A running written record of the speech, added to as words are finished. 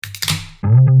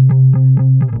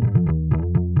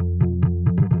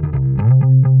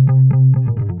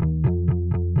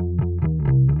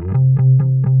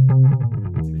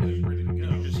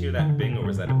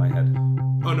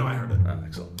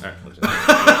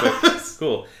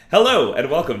cool. Hello,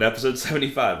 and welcome to episode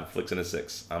 75 of Flicks in a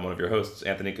Six. I'm one of your hosts,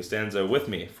 Anthony Costanzo. With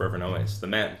me, forever and always, the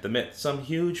man, the myth, some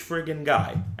huge friggin'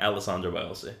 guy, Alessandro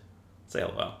Bielsi. Say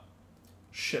hello.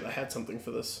 Shit, I had something for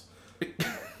this.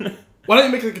 Why don't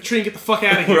you make like a tree and get the fuck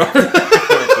out of here?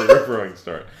 Rip-roaring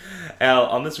start. Al,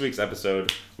 on this week's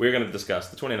episode, we're going to discuss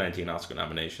the 2019 Oscar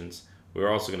nominations. We're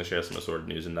also going to share some assorted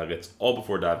news and nuggets, all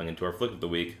before diving into our flick of the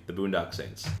week, the Boondock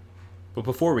Saints. But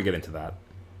before we get into that,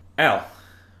 Al,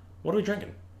 what are we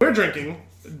drinking? We're drinking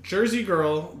Jersey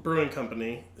Girl Brewing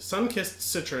Company Sunkissed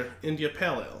Citra India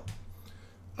Pale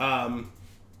Ale.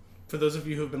 For those of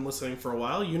you who have been listening for a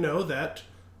while, you know that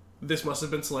this must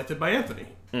have been selected by Anthony.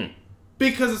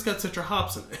 Because it's got Citra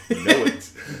hops in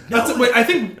it. Wait, I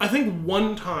think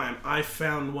one time I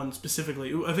found one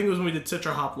specifically. I think it was when we did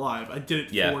Citra Hop Live. I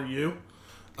did it for you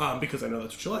because I know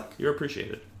that's what you like. You're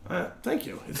appreciated. Thank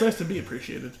you. It's nice to be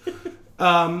appreciated.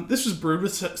 This was brewed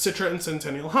with Citra and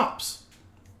Centennial hops.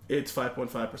 It's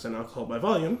 5.5% alcohol by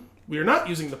volume. We are not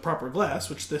using the proper glass,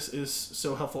 which this is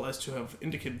so helpful as to have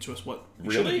indicated to us what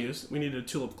we should have used. We needed a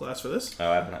tulip glass for this. Oh,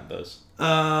 I haven't had those.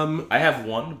 I have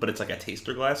one, but it's like a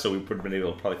taster glass, so we would have been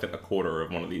able to probably fit a quarter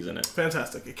of one of these in it.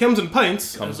 Fantastic. It comes in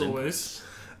pints, as always.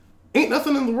 Ain't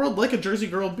nothing in the world like a Jersey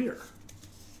Girl beer.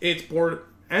 It's born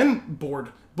and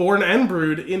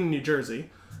brewed in New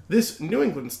Jersey. This New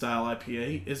England-style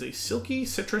IPA is a silky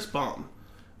citrus bomb.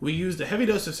 We used a heavy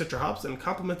dose of Citra hops and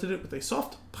complemented it with a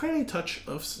soft, piney touch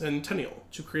of Centennial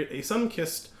to create a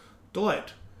sun-kissed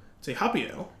delight. It's a hoppy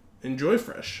ale. Enjoy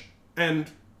fresh. And,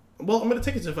 well, I'm going to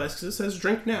take its advice because it says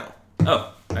drink now.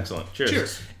 Oh, excellent. Cheers.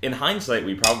 Cheers. In hindsight,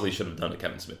 we probably should have done a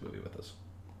Kevin Smith movie with this.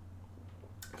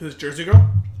 Because Jersey Girl?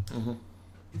 Mm-hmm.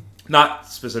 Not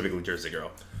specifically Jersey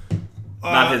Girl.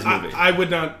 Not his movie. I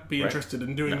would not be interested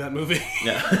in doing that movie.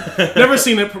 Yeah. Never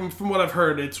seen it. From what I've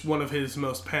heard, it's one of his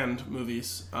most panned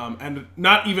movies. And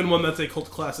not even one that's a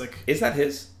cult classic. Is that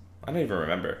his? I don't even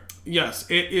remember. Yes.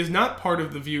 It is not part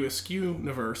of the View Askew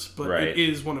universe, but it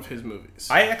is one of his movies.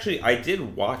 I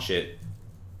did watch it,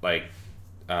 like,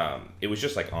 it was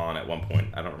just, like, on at one point.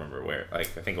 I don't remember where.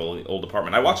 Like, I think old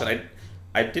apartment. I watched it.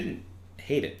 I didn't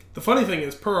hate it. The funny thing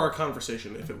is, per our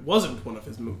conversation, if it wasn't one of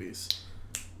his movies...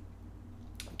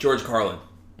 George Carlin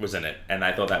was in it, and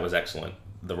I thought that was excellent,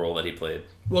 the role that he played.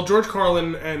 Well, George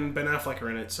Carlin and Ben Affleck are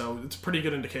in it, so it's a pretty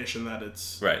good indication that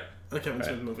it's a Kevin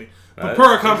Smith movie. But per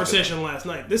our conversation last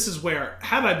night, this is where,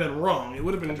 had I been wrong, it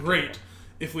would have been great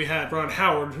if we had Ron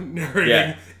Howard narrating.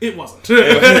 Yeah. It wasn't.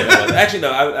 Actually,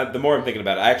 no, the more I'm thinking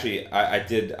about it,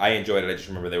 I enjoyed it. I just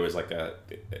remember there was like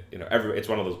it's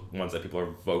one of those ones that people are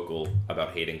vocal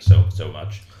about hating so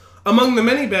much. Among the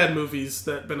many bad movies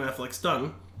that Ben Affleck's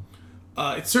done,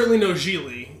 it's certainly no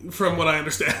Gigli, from what I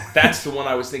understand. That's the one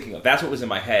I was thinking of. That's what was in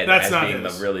my head as being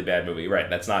the really bad movie. Right,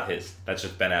 that's not his. That's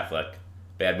just Ben Affleck.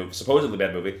 Bad movie. Supposedly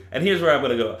bad movie. And here's where I'm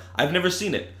going to go. I've never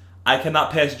seen it. I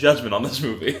cannot pass judgment on this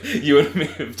movie. You and me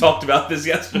have talked about this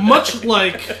yesterday. Much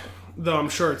like, though I'm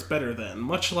sure it's better than,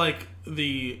 much like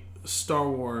the Star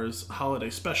Wars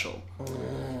Holiday Special.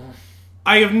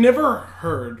 I have never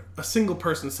heard a single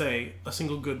person say a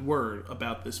single good word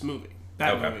about this movie.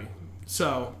 Movie.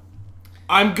 So...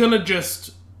 I'm going to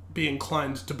just be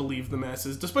inclined to believe the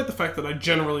masses, despite the fact that I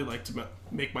generally like to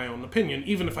make my own opinion,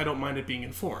 even if I don't mind it being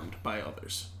informed by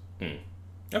others.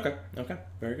 Okay.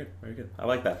 Very good. I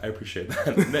like that. I appreciate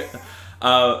that.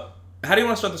 How do you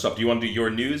want to start this off? Do you want to do your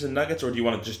news and nuggets, or do you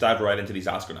want to just dive right into these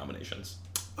Oscar nominations?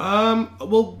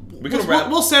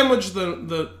 We'll sandwich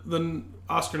the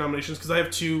Oscar nominations, because I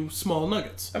have two small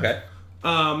nuggets. Okay.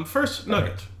 First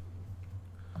nugget.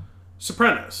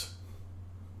 Sopranos.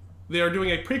 They are doing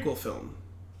a prequel film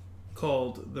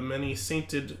called The Many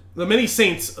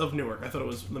Saints of Newark. I thought it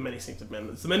was The Many Saints of Men.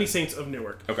 It's The Many Saints of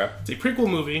Newark. Okay. It's a prequel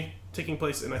movie taking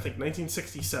place in, I think,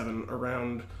 1967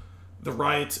 around the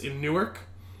riots in Newark.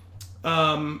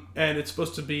 And it's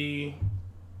supposed to be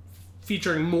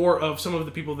featuring more of some of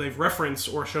the people they've referenced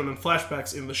or shown in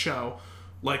flashbacks in the show,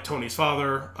 like Tony's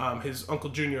father, his Uncle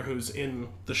Junior, who's in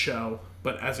the show,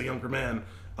 but as a younger man.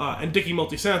 And Dickie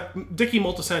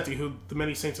Moltisanti, who The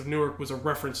Many Saints of Newark was a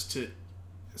reference to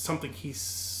something he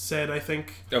said, I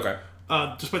think. Okay.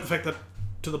 Despite the fact that,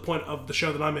 to the point of the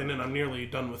show that I'm in, and I'm nearly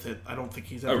done with it, I don't think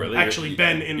he's ever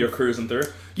been in... You're cruising through?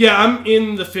 Yeah, I'm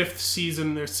in the 5th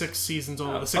season. There's 6 seasons. The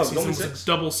 6th season's a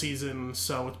double season,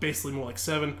 so it's basically more like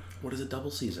 7. What is a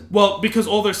double season? Well, because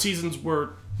all their seasons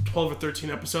were 12 or 13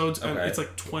 episodes, and Okay. it's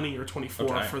like 20 or 24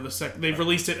 Okay. for the second. They've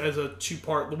released it as a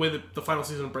 2-part. The way that the final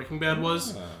season of Breaking Bad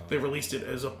was, they released it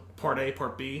as a Part A,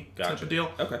 Part B type of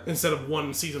deal. Okay. Instead of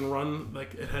one season run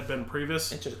like it had been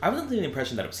previous. I was under the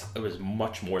impression that it was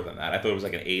much more than that. I thought it was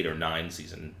like an 8 or 9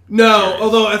 season. No, series.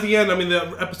 although at the end, I mean,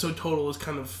 the episode total is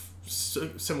kind of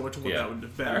similar to what that would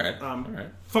have been. All right.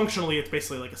 Functionally, it's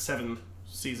basically like a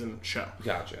 7-season show.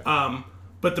 Gotcha.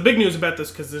 But the big news about this,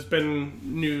 because there's been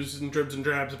news and dribs and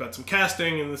drabs about some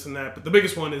casting and this and that, but the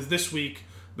biggest one is this week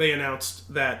they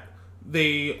announced that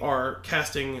they are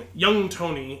casting young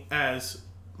Tony as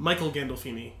Michael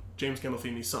Gandolfini, James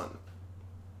Gandolfini's son.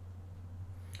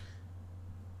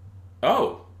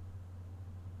 Oh.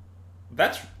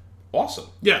 That's awesome.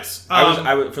 Yes.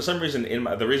 I was for some reason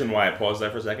the reason why I paused there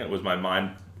for a second was my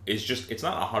mind is just it's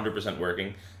not 100%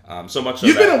 working. So much so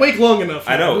You've that, been awake long enough.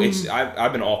 I know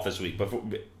I've been off this week, but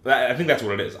I think that's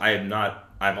what it is. I'm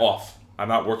off. I'm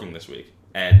not working this week,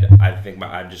 and I think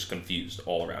I'm just confused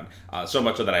all around. So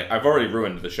much so that I've already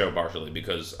ruined the show partially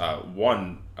because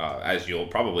as you'll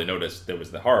probably notice, there's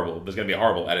going to be a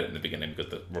horrible edit in the beginning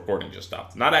because the recording just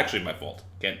stopped. Not actually my fault.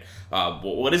 Again,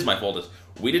 what is my fault is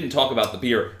we didn't talk about the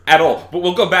beer at all. But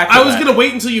we'll go back to I was going to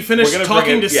wait until you finished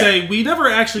talking to say we never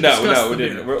actually discussed we the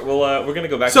didn't. beer. We're going to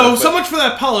go back. So to so much for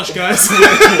that polish, guys.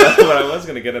 What I was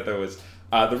going to get at though was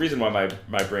the reason why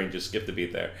my brain just skipped a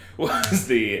beat there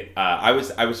was I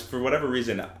was for whatever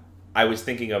reason I was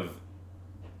thinking of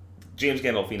James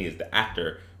Gandolfini as the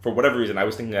actor. For whatever reason, I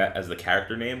was thinking that as the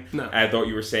character name. No. And I thought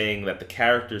you were saying that the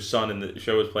character's son in the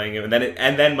show was playing him, and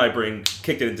then my brain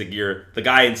kicked it into gear. The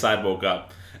guy inside woke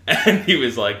up, and he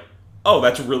was like, "Oh,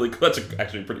 that's really cool. That's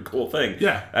actually a pretty cool thing."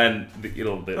 Yeah. And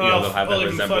they'll have that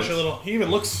resemblance. He even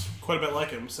looks quite a bit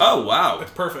like him. So Oh wow, it's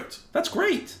perfect. that's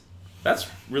great. That's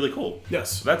really cool.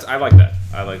 Yes. I like that.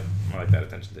 I like that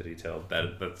attention to detail.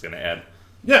 That's gonna add.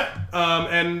 Yeah.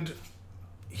 And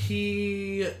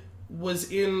he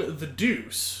was in The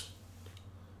Deuce.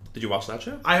 Did you watch that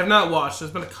show? I have not watched.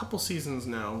 There's been a couple seasons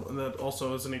now, and that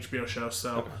also is an HBO show.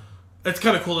 So it's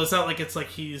kind of cool. It's not like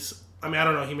he's. I mean, I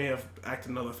don't know. He may have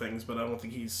acted in other things, but I don't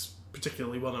think he's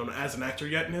particularly well known as an actor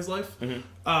yet in his life.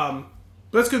 Mm-hmm.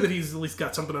 But it's good that he's at least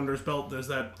got something under his belt. There's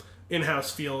that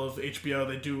in-house feel of HBO.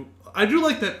 I do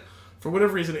like that for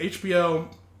whatever reason. HBO,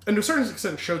 and to a certain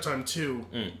extent Showtime too,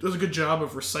 does a good job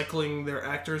of recycling their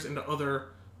actors into other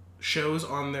shows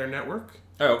on their network.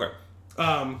 Oh, okay.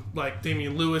 Like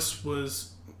Damian Lewis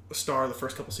was a star the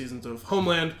first couple seasons of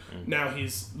Homeland. Now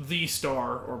he's the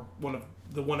star, or one of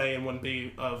the 1A and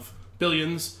 1B of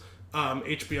Billions.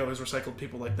 HBO has recycled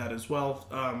people like that as well.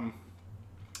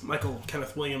 Michael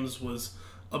Kenneth Williams was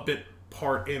a bit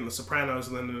part in The Sopranos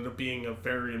and then ended up being a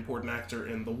very important actor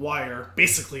in The Wire,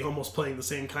 basically almost playing the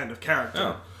same kind of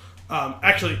character.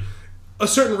 Actually, a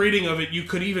certain reading of it, you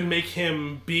could even make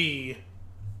him be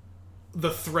the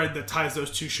thread that ties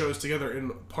those two shows together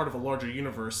in part of a larger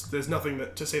universe. There's nothing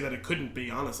to say that it couldn't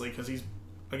be, honestly, because he's,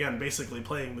 again, basically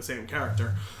playing the same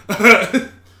character.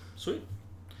 Sweet.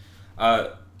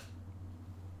 The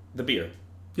beer.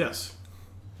 Yes.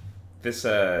 This.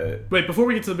 Wait, before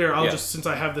we get to the beer, I'll just, since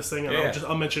I have this thing,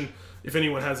 I'll mention, if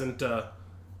anyone hasn't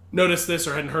noticed this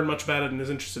or hadn't heard much about it and is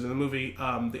interested in the movie,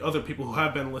 the other people who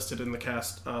have been listed in the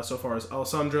cast so far is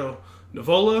Alessandro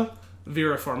Nivola,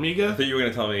 Vera Farmiga. I thought you were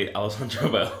going to tell me Alessandro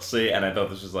Ballesi, and I thought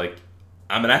this was like,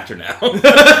 I'm an actor now.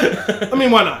 I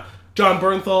mean, why not? John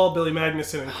Bernthal, Billy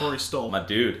Magnuson, and Corey Stoll. My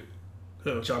dude.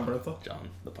 Who? John Bernthal? John,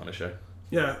 the Punisher.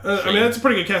 Yeah, I mean, that's a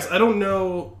pretty good cast. I don't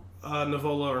know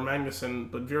Nivola or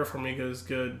Magnuson, but Vera Farmiga is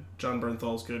good, John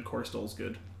Bernthal's good, Corey Stoll's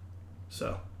good.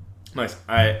 So. Nice.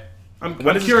 I'm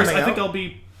curious. I think I'll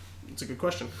be... It's a good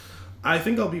question. I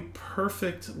think I'll be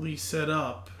perfectly set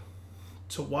up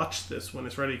to watch this when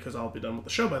it's ready, because I'll be done with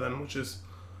the show by then, which is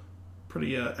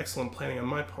pretty excellent planning on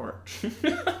my part.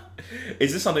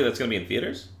 Is this something that's going to be in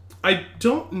theaters? I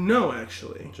don't know,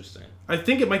 actually. Interesting. I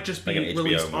think it might just be like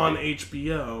released on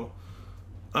HBO.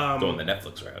 Going the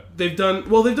Netflix route. They've done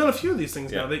a few of these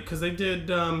things now, because they did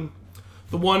the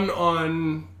one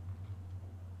on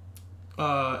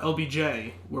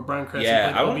LBJ, where Bryan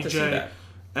Cranston played LBJ. I want to see that.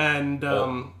 And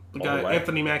the guy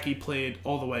Anthony Mackie played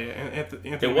All the Way.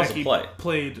 Anthony Mackie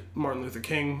played Martin Luther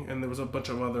King, and there was a bunch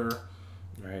of other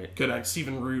good actors.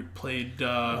 Stephen Root played.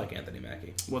 I like Anthony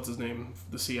Mackie. What's his name?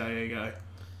 The CIA guy.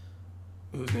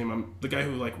 Whose name the guy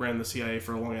who ran the CIA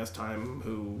for a long ass time,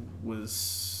 who was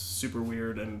super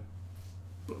weird and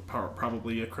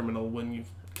probably a criminal when you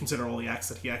consider all the acts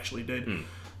that he actually did.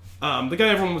 The guy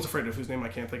everyone was afraid of, whose name I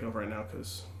can't think of right now,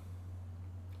 because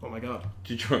oh my god.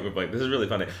 This is really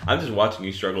funny. I'm just watching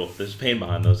you struggle. There's pain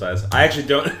behind those eyes. I actually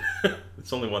don't.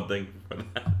 It's only one thing for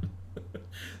that.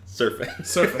 Surfing.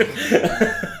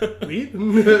 Weed?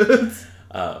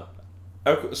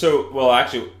 Okay, so, well,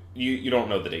 actually, you don't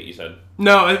know the date you said.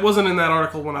 No, it wasn't in that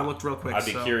arttle when I looked real quick. I'd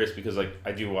be curious because, like,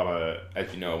 I do want to,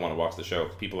 as you know, I want to watch the show.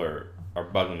 People are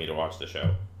bugging me to watch the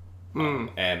show.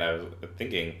 And I was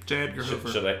thinking, J. Edgar Hoover.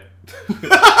 Should I?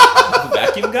 The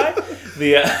vacuum guy?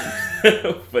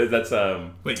 But that's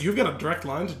Wait, you've got a direct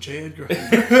line to J. Edgar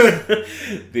Hoover.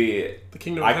 the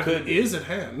kingdom of heaven is at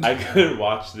hand. I could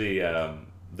watch the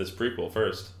this prequel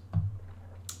first.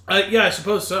 Yeah, I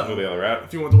suppose so. Move the other route.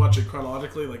 If you want to watch it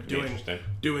chronologically, like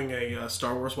doing a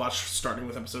Star Wars watch starting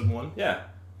with Episode 1. Yeah,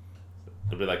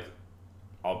 it'll be like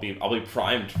I'll be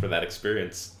primed for that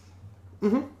experience.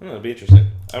 Mm-hmm. It'll be interesting.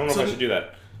 I don't know if I should do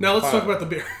that. Now let's talk about the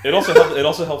beer. It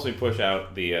also helps me push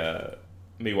out the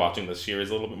me watching the series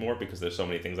a little bit more because there's so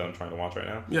many things that I'm trying to watch right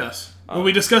now. Yes. Well,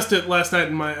 we discussed it last night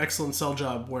in my excellent cell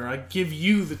job where I give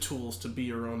you the tools to be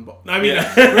your own boss. I mean,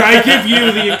 where I give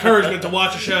you the encouragement to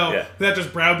watch a show, not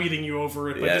just browbeating you over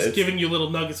it, but just giving you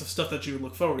little nuggets of stuff that you would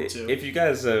look forward to. If you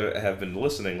guys have been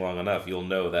listening long enough, you'll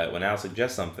know that when Al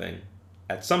suggests something,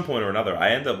 at some point or another, I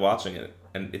end up watching it,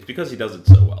 and it's because he does it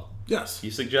so well. Yes.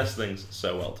 You suggest things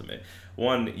so well to me.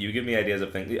 One, you give me ideas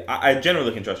of things. I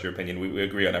generally can trust your opinion. We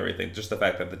agree on everything. Just the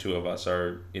fact that the two of us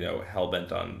are,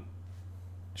 hell-bent on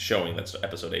showing that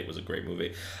Episode 8 was a great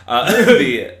movie.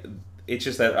 It's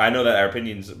just that I know that our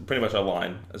opinions pretty much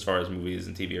align as far as movies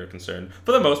and TV are concerned.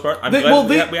 For the most part, I'm glad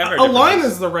we have our align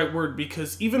is the right word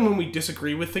because even when we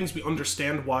disagree with things, we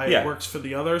understand why it works for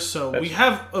the other. So we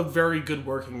have a very good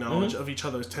working knowledge of each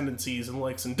other's tendencies and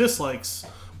likes and dislikes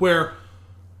where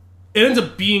it ends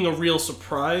up being a real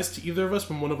surprise to either of us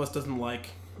when one of us doesn't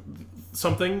like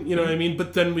something, you know what I mean?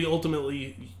 But then we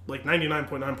ultimately, like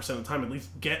 99.9% of the time, at least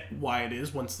get why it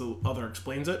is once the other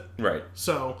explains it. Right.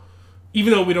 So,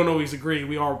 even though we don't always agree,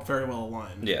 we are very well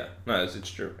aligned. Yeah, no, it's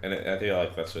true, and I feel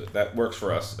like that works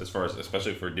for us as far as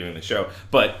especially for doing the show.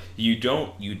 But you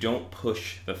don't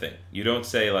push the thing. You don't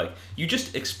say like you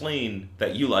just explain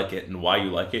that you like it and why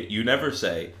you like it. You never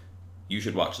say you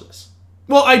should watch this.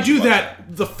 Well, I do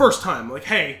that the first time. Like,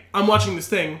 hey, I'm watching this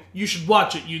thing. You should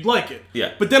watch it. You'd like it.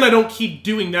 Yeah. But then I don't keep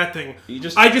doing that thing.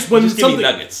 Give me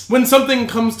nuggets. When something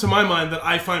comes to my mind that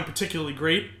I find particularly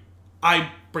great,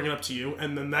 I bring it up to you,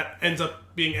 and then that ends up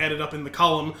being added up in the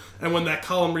column, and when that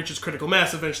column reaches critical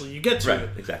mass, eventually you get to it. Right,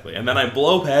 exactly. And then I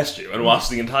blow past you and watch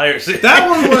the entire series. That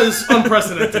one was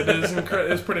unprecedented. It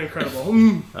was pretty incredible.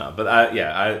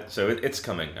 So it's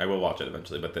coming. I will watch it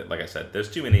eventually, but like I said, there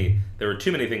were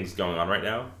too many things going on right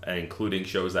now, including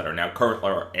shows that are now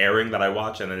currently airing that I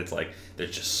watch, and then it's like,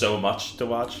 there's just so much to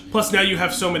watch. Plus now you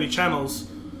have so many channels.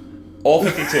 All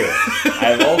 52. I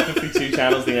have all 52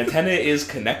 channels. The antenna is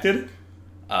connected.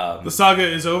 The saga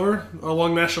is over,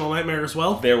 along National Nightmare as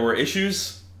well. There were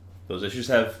issues. Those issues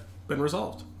have been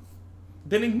resolved.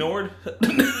 Been ignored.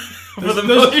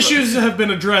 Those issues have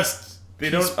been addressed. They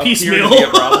don't piecemeal. appear to be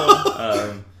a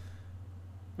problem.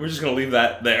 We're just going to leave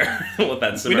that there. Let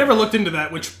that simmer. We never looked into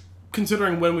that, which,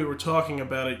 considering when we were talking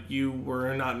about it, you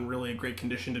were not in really a great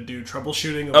condition to do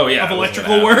troubleshooting of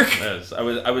electrical work.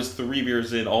 I was 3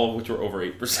 beers in, all of which were over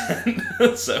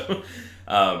 8%. So,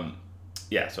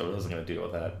 so I wasn't going to deal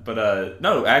with that. But,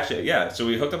 no, actually, so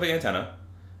we hooked up the antenna.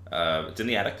 It's in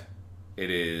the attic.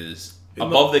 It is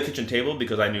above the kitchen table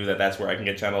because I knew that that's where I can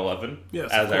get Channel 11,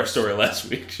 as our story last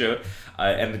week showed.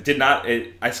 And it did not...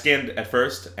 I scanned at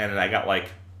first, and I got,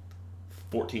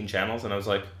 14 channels, and I was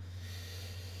like...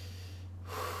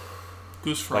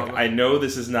 Goose frog. I know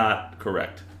this is not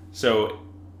correct. So...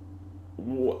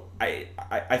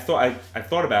 I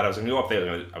thought about it. I was going to go up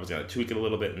there. I was going to tweak it a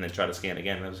little bit and then try to scan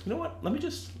again. And I was like, you know what? Let me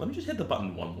just hit the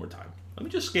button one more time. Let me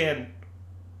just scan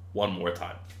one more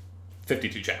time.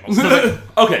 52 channels.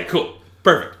 Okay, cool,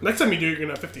 perfect. Next time you do, you're going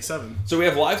to have 57. So we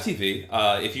have live TV.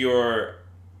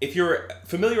 If you're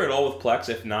familiar at all with Plex,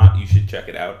 if not, you should check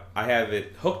it out. I have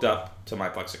it hooked up to my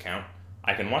Plex account.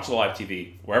 I can watch the live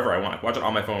TV wherever I want. I can watch it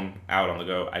on my phone, out on the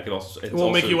go. I can also... It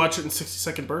won't make you watch it in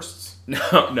 60-second bursts? No.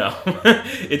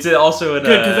 It's also... Good,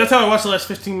 because that's how I watched the last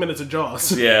 15 minutes of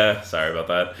Jaws. Yeah, sorry about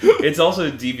that. It's also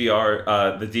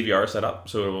DVR, the DVR setup,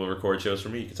 so it will record shows for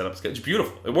me. You can set up a schedule. It's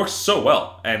beautiful. It works so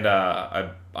well, and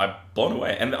I'm blown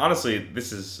away. And honestly,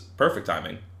 this is perfect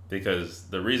timing, because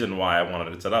the reason why I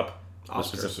wanted it set up was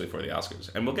specifically for the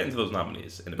Oscars. And we'll get into those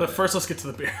nominees in a minute. But first, let's get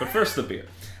to the beer.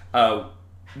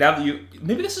 Now that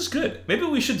maybe this is good. Maybe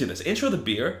we should do this. Intro the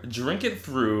beer, drink it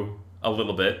through a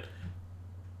little bit,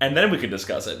 and then we can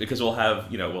discuss it because we'll have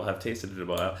tasted it a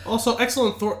while. Also,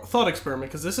 excellent thought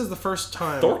experiment because this is the first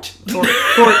time. Thought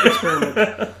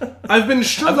experiment. I've been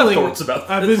struggling. I've got thoughts about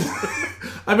this.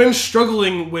 I've been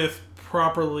struggling with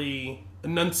properly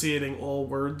enunciating all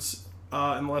words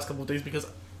in the last couple of days because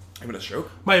I'm in a stroke.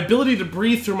 My ability to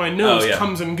breathe through my nose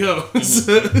comes and goes.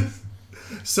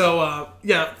 So,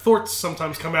 thoughts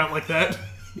sometimes come out like that.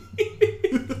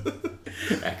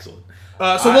 Excellent.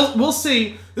 So we'll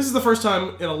see. This is the first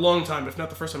time in a long time, if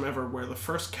not the first time ever, where the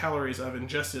first calories I've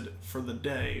ingested for the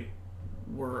day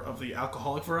were of the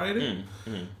alcoholic variety.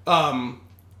 It's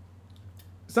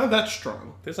not that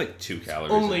strong. There's like 2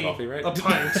 calories only in coffee, right? A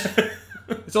pint.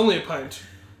 It's only a pint.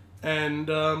 And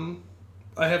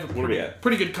I have a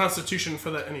pretty good constitution for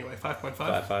that anyway. 5.5.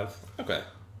 5.5? Okay.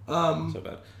 So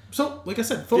bad. So, like I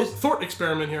said, thought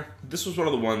experiment here. This was one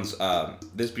of the ones,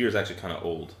 this beer is actually kind of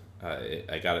old.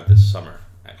 I got it this summer,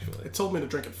 actually. It told me to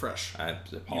drink it fresh. I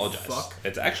apologize. You fuck.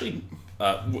 It's actually,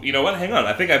 you know what? Hang on.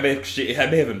 I think I may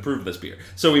have improved this beer.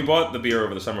 So we bought the beer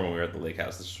over the summer when we were at the lake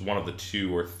house. This was one of the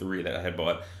 2 or 3 that I had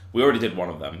bought. We already did one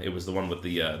of them. It was the one with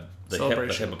the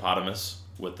hippopotamus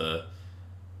with the...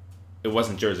 It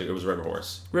wasn't Jersey. It was River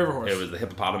Horse. River Horse. It was the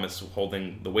hippopotamus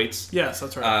holding the weights. Yes,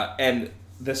 that's right. And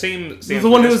the same... It was the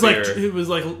one who was like... It was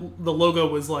like... The logo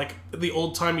was like the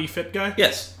old-timey fit guy?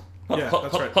 Yes. Yeah,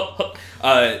 that's right.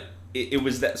 It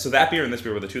was that. So that beer and this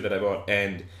beer were the 2 that I bought,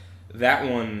 and that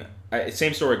one.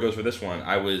 Same story goes for this one.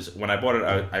 When I bought it,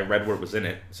 I read what was in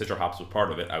it. Citra hops was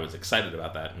part of it. I was excited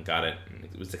about that and got it. And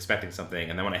was expecting something,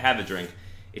 and then when I had the drink,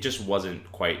 it just wasn't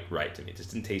quite right to me. It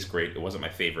just didn't taste great. It wasn't my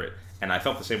favorite, and I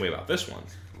felt the same way about this one.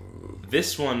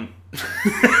 This one,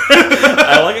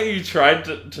 I like how you tried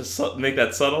to make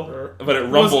that subtle, but it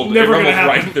rumbled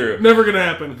right through. Never gonna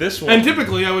happen. This one, and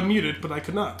typically I would mute it, but I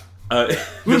could not. It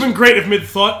would have been great if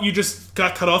mid-thought you just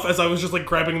got cut off as I was just like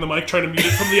grabbing the mic trying to mute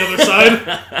it from the other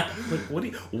side.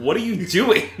 Like, what are you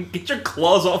doing? Get your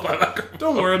claws off my microphone.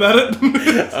 Don't worry about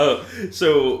it.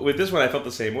 So with this one I felt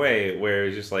the same way, where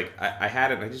it's just like I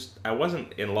had it and I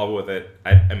wasn't in love with it.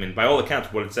 I mean, by all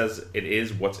accounts what it says it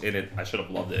is, what's in it, I should have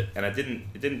loved it. And it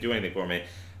didn't do anything for me.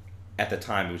 At the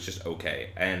time it was just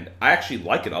okay. And I actually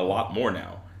like it a lot more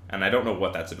now. And I don't know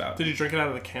what that's about. Did you drink it out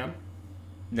of the can?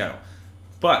 No.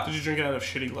 But did you drink it out of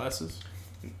shitty glasses?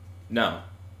 No.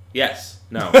 Yes.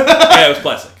 No. Yeah, it was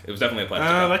plastic. It was definitely a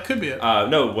plastic. That could be it.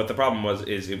 No, what the problem was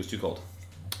is it was too cold.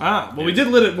 We did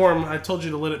let it warm. I told you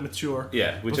to let it mature.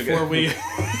 Yeah, we took it. We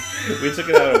took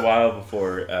it out a while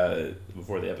before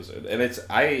the episode, and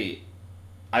I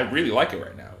really like it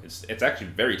right now. It's actually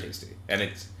very tasty, and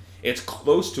it's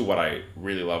close to what I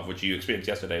really love, which you experienced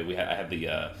yesterday. I had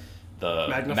the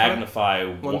Magnify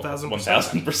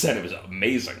 1000%. It was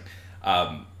amazing.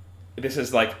 This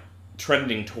is like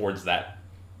trending towards that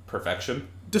perfection,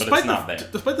 but it's not there.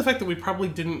 Despite the fact that we probably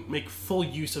didn't make full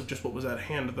use of just what was at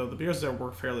hand, though the beers there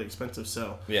were fairly expensive,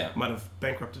 so might have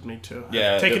bankrupted me too.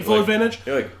 Yeah, taking full advantage.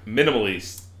 They're like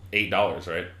minimally $8,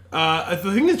 right? I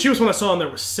think the cheapest one I saw on there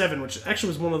was $7, which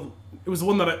actually was it was the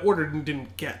one that I ordered and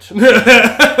didn't get.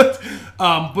 But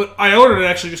I ordered it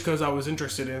actually just because I was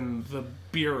interested in the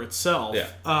beer itself. Yeah.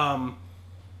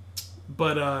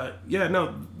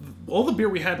 All the beer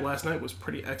we had last night was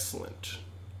pretty excellent.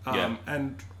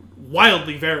 And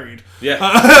wildly varied. Yeah.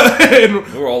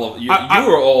 We were all over, you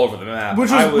were all over the map. Which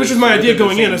was my idea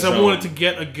going in, is I wanted to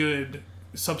get a good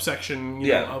subsection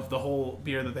of the whole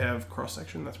beer that they have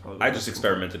cross-section. That's probably what I just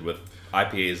experimented with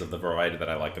IPAs of the variety that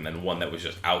I like, and then one that was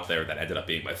just out there that ended up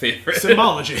being my favorite.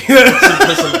 Symbology.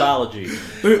 Symbology.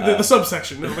 The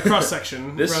subsection, the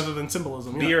cross-section, rather than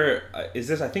symbolism. Beer, is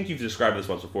this, I think you've described this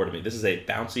once before to me, this is a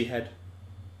bouncy head?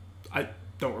 I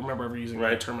don't remember ever using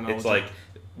that terminology. It's like,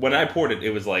 when I poured it,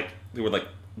 it was like, there were like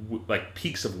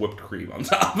peaks of whipped cream on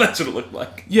top. That's what it looked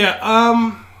like. Yeah,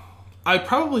 I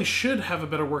probably should have a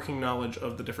better working knowledge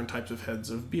of the different types of heads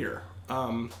of beer.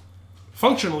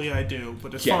 Functionally, I do,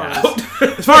 but as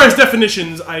far as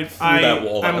definitions, I'm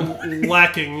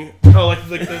lacking. Oh, like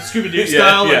the Scooby-Doo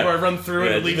style, like where I run through it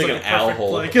and it leaves like a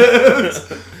perfect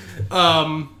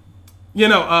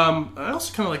I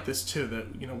also kind of like this too,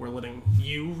 that we're letting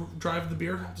you drive the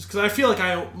beer, just because I feel like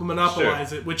I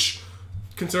monopolize it, which,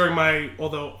 considering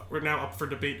although we're now up for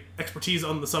debate, expertise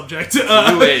on the subject.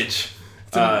 New age.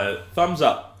 Thumbs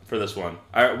up for this one.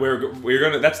 We're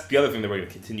gonna. That's the other thing that we're gonna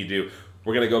continue to do.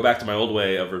 We're gonna go back to my old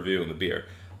way of reviewing the beer,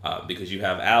 because you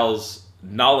have Al's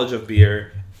knowledge of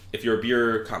beer. If you're a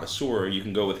beer connoisseur, you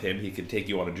can go with him. He can take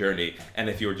you on a journey. And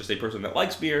if you're just a person that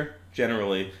likes beer,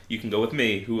 generally, you can go with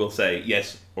me, who will say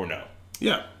yes or no.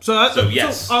 Yeah. So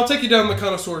yes. So I'll take you down the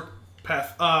connoisseur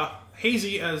path.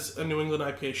 Hazy, as a New England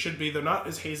IPA should be. They're not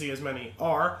as hazy as many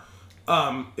are.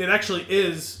 It actually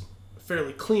is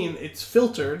fairly clean. It's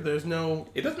filtered. There's no...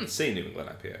 It doesn't say New England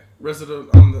IPA.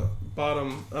 Resident on the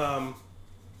bottom.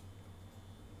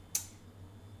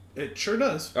 It sure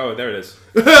does. Oh, there it is.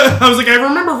 I was like, I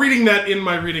remember reading that in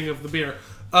my reading of the beer.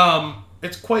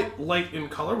 It's quite light in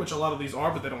color, which a lot of these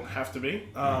are, but they don't have to be.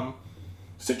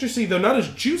 Citrusy, though not as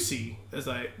juicy as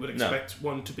I would expect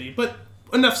one to be, but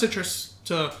enough citrus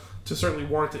to certainly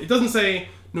warrant it. It doesn't say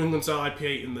New England Style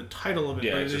IPA in the title of it,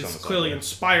 but it is clearly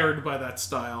inspired by that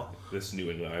style. This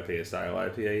New England IPA style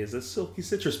IPA is a silky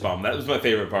citrus bomb. That was my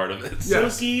favorite part of it.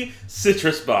 Yes. Silky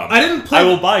citrus bomb. I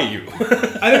will buy you.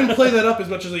 I didn't play that up as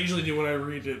much as I usually do when I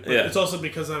read it. But it's also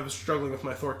because I was struggling with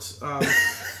my thoughts.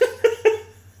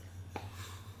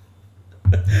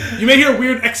 You may hear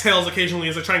weird exhales occasionally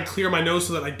as I try and clear my nose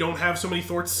so that I don't have so many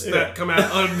thoughts that come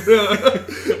out. All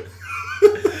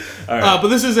right. But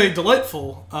this is a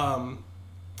delightful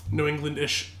New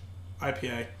England-ish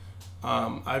IPA.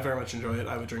 I very much enjoy it.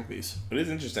 I would drink these. It is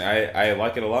interesting. I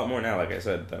like it a lot more now, like I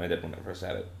said, than I did when I first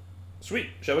had it. Sweet.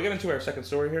 Shall we get into our second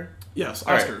story here? Yes,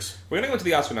 Oscars. Right. We're going to go into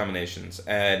the Oscar nominations,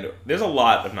 and there's a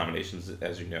lot of nominations,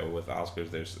 as you know, with Oscars.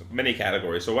 There's many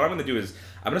categories. So what I'm going to do is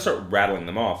I'm going to start rattling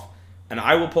them off, and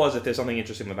I will pause if there's something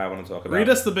interesting that I want to talk about. Read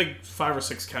us the big 5 or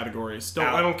 6 categories.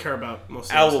 I don't care about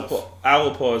most of the stuff. Al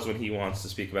will pause when he wants to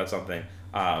speak about something.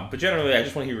 But generally, I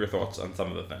just want to hear your thoughts on some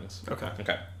of the things.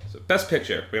 Okay. So, Best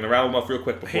Picture. We're going to rattle them off real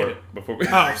quick before we...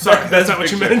 Oh, sorry. That's not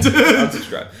what you meant.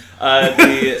 Unsubscribe.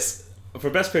 For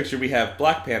Best Picture, we have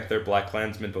Black Panther,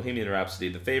 BlacKkKlansman, Bohemian Rhapsody,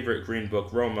 The Favorite, Green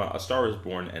Book, Roma, A Star is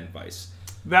Born, and Vice.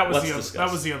 That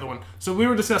was the other one. So we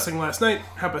were discussing last night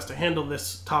how best to handle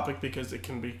this topic because it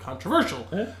can be controversial.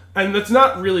 And that's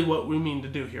not really what we mean to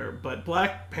do here. But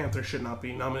Black Panther should not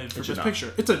be nominated for Best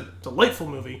Picture. It's a delightful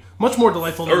movie. Much more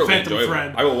delightful than Phantom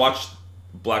Thread. I will watch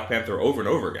Black Panther over and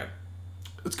over again.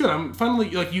 It's good. I'm finally,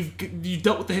 you've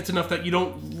dealt with the hits enough that you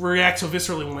don't react so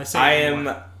viscerally when I say it. I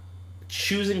am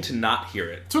choosing to not hear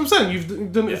it. That's what I'm saying.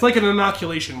 You've done. It's like an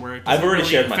inoculation where it doesn't I've already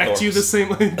really shared my affect thoughts. you the same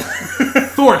way.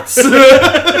 Thoughts.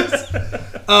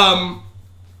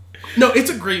 No,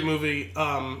 it's a great movie.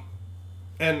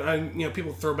 And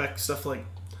people throw back stuff like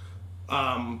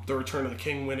The Return of the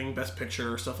King winning Best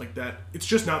Picture or stuff like that. It's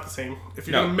just not the same. If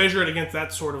you're going to measure it against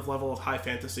that sort of level of high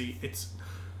fantasy,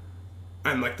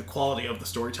 and like the quality of the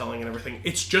storytelling and everything,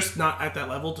 it's just not at that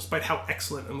level, despite how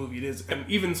excellent a movie it is. And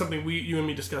even something you and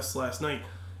me discussed last night,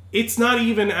 it's not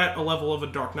even at a level of A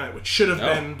Dark Knight, which should have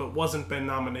been, but wasn't been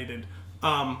nominated.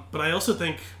 But I also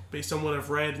think, based on what I've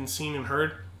read and seen and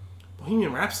heard,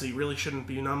 Bohemian Rhapsody really shouldn't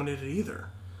be nominated either.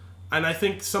 And I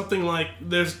think something like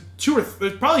there's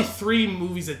probably 3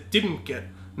 movies that didn't get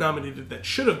nominated that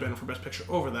should have been for Best Picture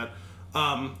over that.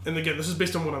 And again, this is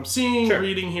based on what I'm seeing,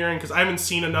 reading, hearing, because I haven't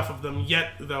seen enough of them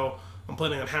yet, though I'm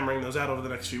planning on hammering those out over the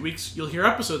next few weeks. You'll hear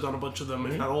episodes on a bunch of them,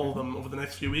 if not all of them, over the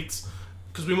next few weeks,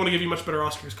 because we want to give you much better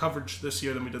Oscars coverage this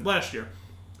year than we did last year.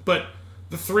 But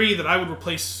the 3 that I would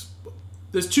replace,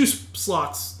 there's 2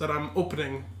 slots that I'm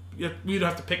opening. You'd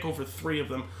have to pick over 3 of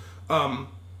them.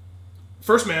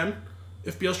 First Man,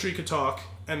 If Beale Street Could Talk,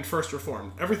 and First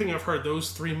Reformed. Everything I've heard,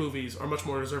 those 3 movies are much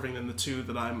more deserving than the 2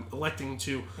 that I'm electing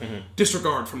to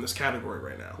disregard from this category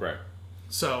right now. Right.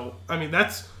 So, I mean,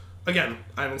 that's, again,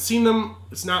 I haven't seen them.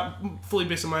 It's not fully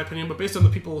based on my opinion, but based on the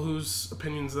people whose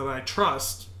opinions that I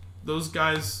trust, those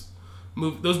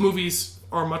movies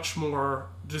are much more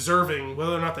deserving,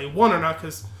 whether or not they won or not,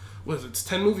 because, it's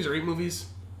 10 movies or 8 movies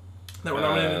that were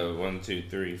nominated? 1, 2,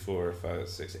 3, 4, 5,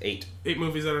 6, 8. 8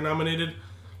 movies that are nominated.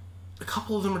 A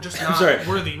couple of them are just not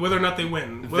worthy, whether or not they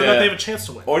win, whether or not they have a chance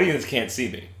to win. Audience can't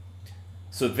see me,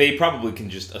 so they probably can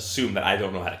just assume that I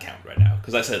don't know how to count right now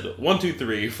because I said 1, 2,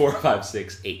 3, 4, 5,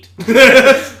 6, 8.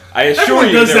 I assure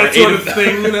you, does there that sort of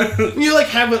thing. You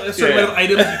have a certain amount of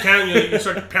items you count. You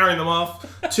start pairing them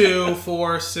off. 2,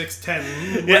 4, 6,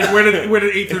 10. Where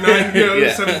did 8 through 9 go?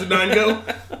 7 through 9 go?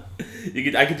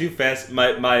 I could do fast.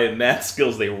 My math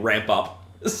skills, they ramp up.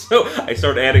 So I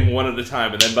start adding one at a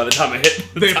time, and then by the time I hit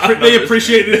they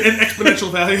appreciate it in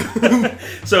exponential value.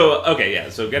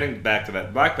 So getting back to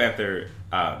that, Black Panther,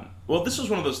 this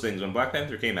was one of those things, when Black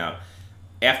Panther came out,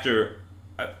 after,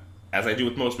 as I do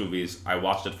with most movies, I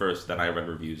watched it first, then I read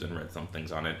reviews and read some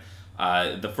things on it.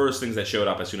 The first things that showed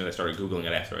up as soon as I started Googling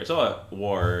it after I saw it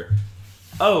were,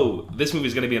 this movie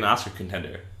is going to be an Oscar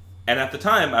contender. And at the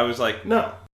time, I was like,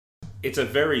 no. It's a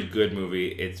very good movie.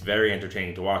 It's very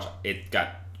entertaining to watch. It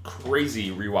got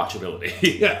crazy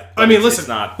rewatchability. Yeah, I mean, listen,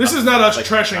 this is not us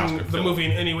trashing the movie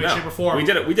in any way, shape, or form. We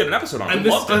did an episode on it. And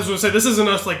I was going to say, this isn't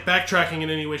us backtracking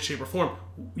in any way, shape, or form.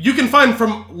 You can find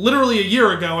from literally a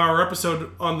year ago our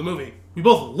episode on the movie. We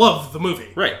both love the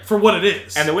movie, right, for what it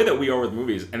is, and the way that we are with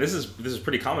movies. And this is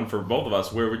pretty common for both of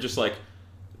us, where we're just like,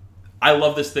 I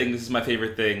love this thing. This is my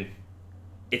favorite thing.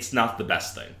 it's not the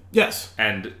best thing. Yes.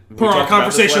 And per our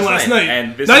conversation last night.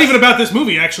 And not even about this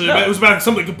movie, actually. No. It was about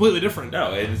something completely different.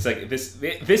 No, it's like this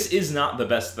is not the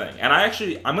best thing. And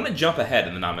I'm going to jump ahead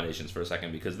in the nominations for a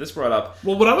second because this brought up...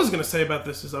 Well, what I was going to say about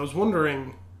this is I was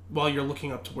wondering, while you're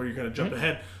looking up to where you're going to jump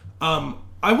ahead,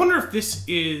 I wonder if this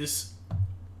is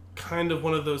kind of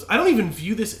one of those... I don't even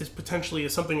view this as potentially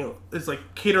as something that's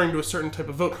like catering to a certain type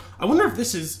of vote. I wonder if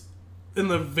this is in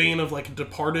the vein of like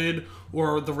Departed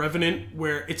or The Revenant,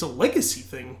 where it's a legacy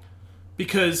thing,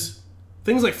 because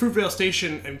things like Fruitvale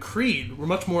Station and Creed were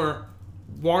much more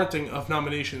warranting of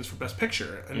nominations for Best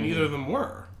Picture, and neither of them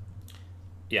were.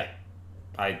 Yeah,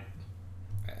 I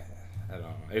don't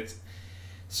know. It's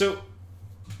so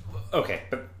okay,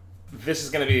 but this is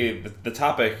going to be the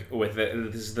topic with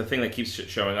it. This is the thing that keeps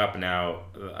showing up now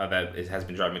that it has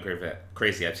been driving me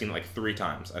crazy. I've seen it like 3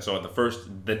 times. I saw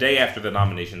it the day after the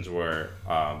nominations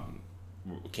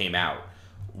came out.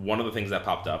 One of the things that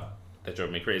popped up that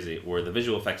drove me crazy were the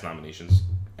visual effects nominations,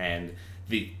 and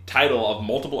the title of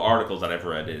multiple articles that I've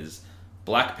read is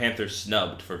Black Panther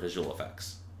snubbed for visual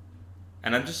effects.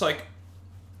 And I'm just like,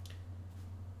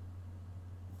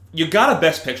 you got a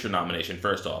Best Picture nomination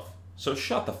first off, so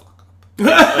shut the fuck up.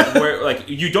 Like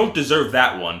you don't deserve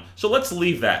that one, so let's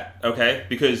leave that, okay?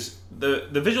 Because the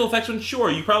visual effects one,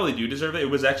 sure, you probably do deserve it. It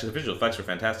was actually, the visual effects were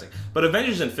fantastic. But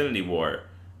Avengers Infinity War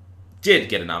did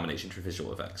get a nomination for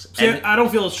visual effects. See, I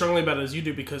don't feel as strongly about it as you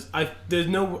do, because there's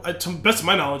no, to the best of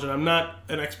my knowledge, and I'm not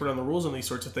an expert on the rules on these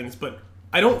sorts of things, but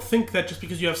I don't think that just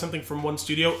because you have something from one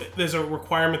studio, there's a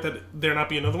requirement that there not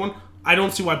be another one. I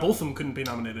don't see why both of them couldn't be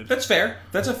nominated. That's fair.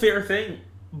 That's a fair thing.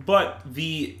 But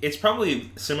it's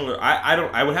probably similar.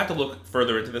 I would have to look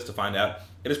further into this to find out.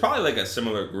 It is probably like a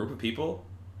similar group of people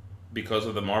because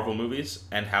of the Marvel movies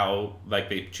and how like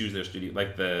they choose their studio.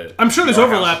 Like I'm sure there's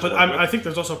overlap, but I think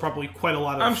there's also probably quite a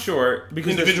lot of. I'm sure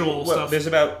because individual stuff. There's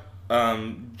about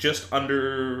just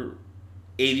under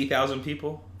 80,000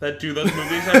 people that do those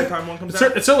movies every time one comes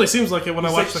out. It certainly seems like it when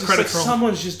I watch the credits roll.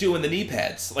 Someone's just doing the knee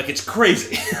pads. Like, it's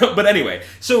crazy. But anyway,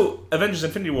 so Avengers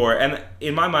Infinity War, and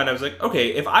in my mind I was like,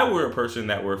 okay, if I were a person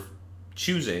that were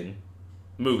choosing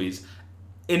movies,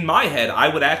 in my head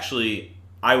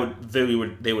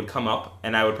they would come up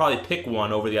and I would probably pick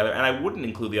one over the other, and I wouldn't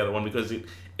include the other one because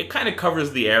it kind of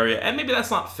covers the area, and maybe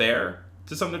that's not fair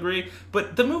to some degree,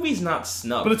 but the movie's not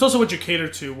snubbed. But it's also what you cater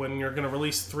to when you're going to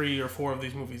release 3 or 4 of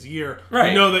these movies a year. Right.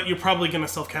 You know that you're probably going to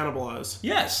self-cannibalize.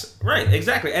 Yes, right,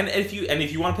 exactly. And if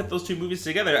you want to put those 2 movies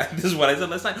together, this is what I said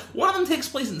last night. One of them takes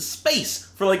place in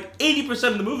space for like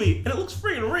 80% of the movie, and it looks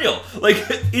freaking real. Like,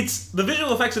 it's the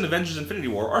visual effects in Avengers: Infinity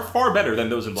War are far better than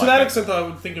those in Black Panther. To that extent, though, I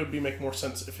would think it would make more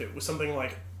sense if it was something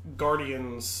like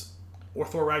Guardians or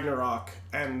Thor Ragnarok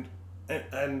and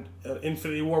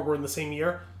Infinity War were in the same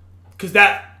year, because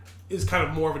that is kind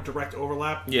of more of a direct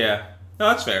overlap. Yeah. No,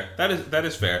 that's fair. That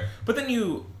is fair. But then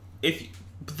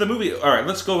the movie, all right,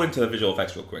 let's go into the visual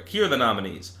effects real quick. Here are the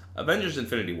nominees. Avengers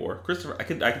Infinity War. Christopher,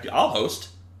 I'll host.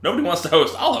 Nobody wants to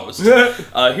host. I'll host. Here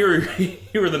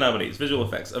are the nominees. Visual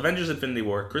effects. Avengers Infinity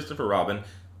War, Christopher Robin,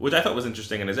 which I thought was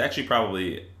interesting and is actually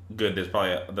probably good. There's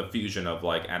probably the fusion of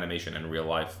like animation and real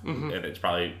life. Mm-hmm. And it's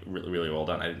probably really, really well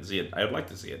done. I didn't see it. I would like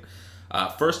to see it.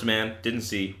 First Man, didn't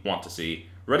see, want to see.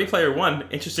 Ready Player One,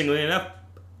 interestingly enough,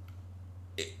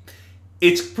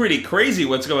 it's pretty crazy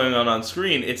what's going on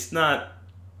screen. It's not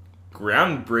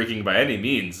groundbreaking by any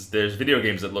means. There's video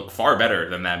games that look far better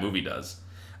than that movie does.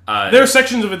 There are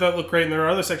sections of it that look great, and there are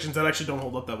other sections that actually don't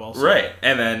hold up that well. So. Right,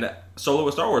 and then Solo: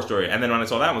 A Star Wars Story, and then when I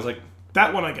saw that, I was like,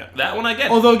 that one I get. That one I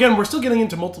get. Although again, we're still getting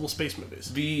into multiple space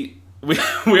movies. Okay,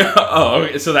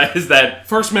 so that is that.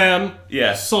 First Man.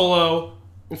 Yeah. Solo.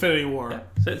 Infinity War. Yeah.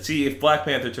 So, see, if Black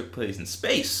Panther took place in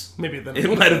space, maybe then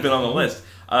it might have been on the list.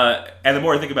 And the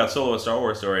more I think about Solo: A Star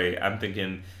Wars Story, I'm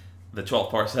thinking the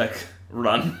 12 parsec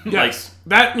run. Yes,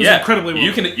 that was incredibly well.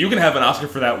 You can have an Oscar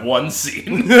for that one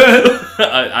scene.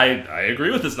 I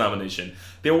agree with this nomination.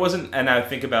 There wasn't, and I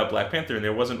think about Black Panther, and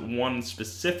there wasn't one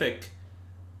specific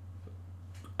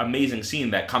amazing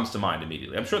scene that comes to mind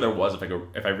immediately. I'm sure there was. If I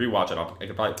rewatch it, I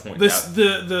could probably point out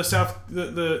the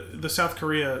South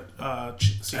Korea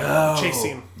chase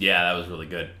scene. Yeah, that was really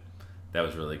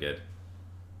good.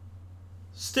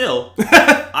 Still,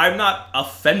 I'm not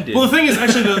offended. Well, the thing is,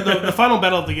 actually, the final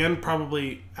battle at the end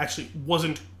probably actually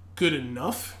wasn't good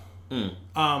enough. I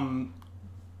mean,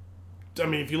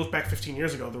 if you look back 15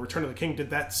 years ago, the Return of the King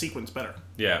did that sequence better.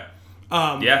 Yeah.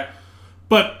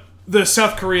 But the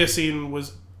South Korea scene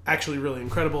was actually really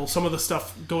incredible. Some of the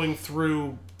stuff going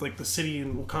through like the city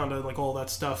in Wakanda, like all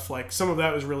that stuff, like some of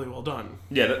that was really well done.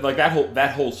 Yeah, like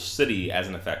that whole city as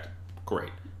an effect, great.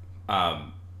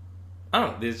 I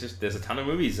don't know. There's a ton of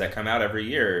movies that come out every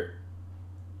year,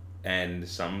 and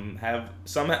some have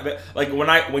like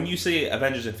when you say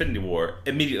Avengers: Infinity War,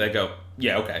 immediately I go,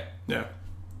 yeah, okay. Yeah.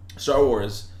 Star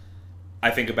Wars,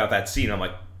 I think about that scene. I'm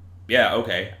like, yeah,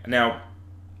 okay. Now,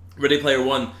 Ready Player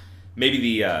One,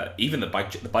 maybe even the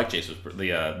bike chase was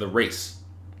the race.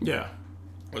 Yeah.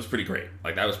 Was pretty great.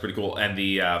 Like that was pretty cool, and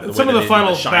the some of the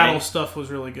final battle stuff was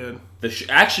really good.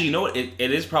 Actually, you know what? It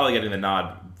is probably getting the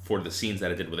nod for the scenes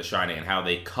that it did with The Shining and how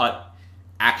they cut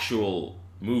actual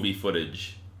movie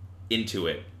footage into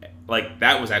it. Like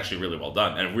that was actually really well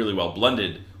done and really well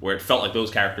blended, where it felt like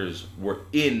those characters were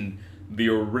in the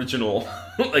original,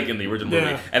 like in the original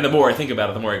movie. And the more I think about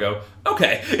it, the more I go,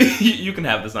 okay, you can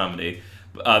have this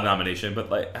nomination, but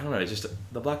like I don't know, it's just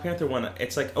the Black Panther one.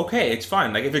 It's like okay, it's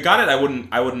fine. Like if it got it, I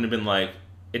wouldn't have been like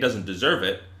it doesn't deserve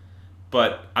it,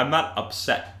 but I'm not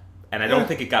upset, and I don't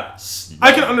think it got snubbed.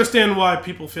 I can understand why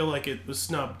people feel like it was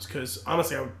snubbed because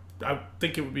honestly, I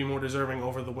think it would be more deserving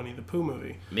over the Winnie the Pooh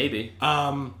movie. Maybe.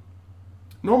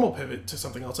 Normal pivot to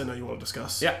something else I know you want to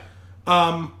discuss. Yeah.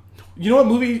 You know what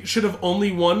movie should have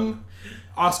only won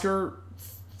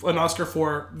an Oscar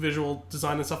for visual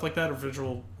design and stuff like that, or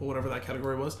visual, or whatever that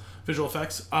category was, visual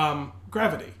effects,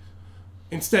 Gravity.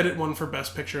 Instead, it won for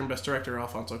Best Picture and Best Director,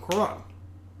 Alfonso Cuarón.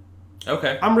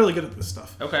 Okay. I'm really good at this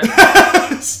stuff. Okay.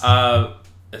 That's a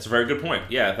very good point.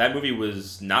 Yeah, that movie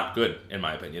was not good, in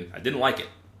my opinion. I didn't like it.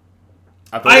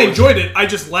 I enjoyed it. I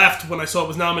just laughed when I saw it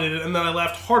was nominated, and then I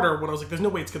laughed harder when I was like, there's no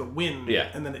way it's going to win. Yeah.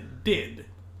 And then it did.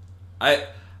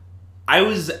 I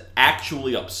was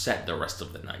actually upset the rest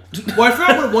of the night. Well, I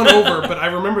forgot what it won over, but I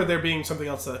remember there being something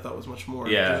else that I thought was much more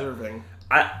deserving.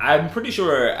 I'm pretty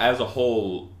sure, as a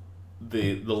whole,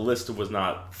 the list was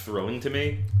not thrilling to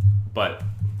me, but...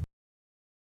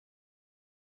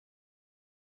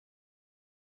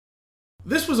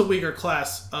 This was a weaker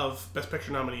class of Best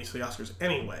Picture nominees for the Oscars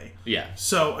anyway. Yeah.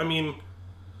 So, I mean,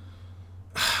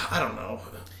 I don't know.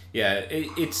 Yeah,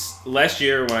 it's last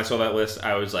year when I saw that list,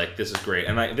 I was like, "This is great."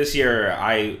 And this year,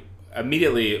 I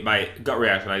immediately my gut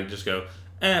reaction, I just go,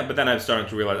 But then I'm starting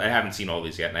to realize I haven't seen all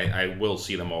these yet, and I will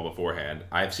see them all beforehand.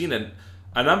 I've seen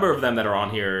a number of them that are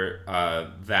on here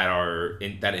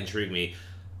that intrigue me.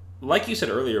 Like you said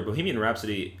earlier, Bohemian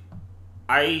Rhapsody,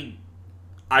 I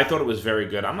thought it was very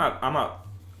good. I'm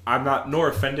not nor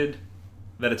offended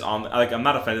that it's on. Like I'm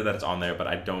not offended that it's on there, but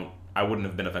I wouldn't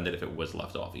have been offended if it was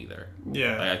left off either.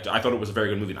 Yeah. I thought it was a very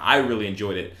good movie, and I really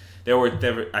enjoyed it.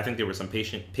 I think there were some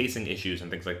pacing issues and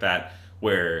things like that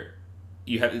where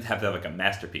you have to have like a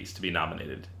masterpiece to be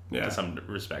nominated to some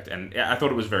respect, and I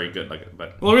thought it was very good.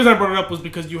 Well, the reason I brought it up was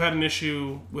because you had an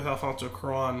issue with Alfonso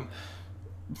Cuarón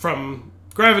from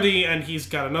Gravity, and he's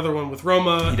got another one with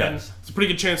Roma. He does. And it's a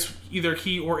pretty good chance either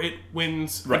he or it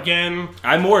wins again.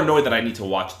 I'm more annoyed that I need to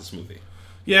watch this movie.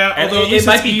 Yeah, although it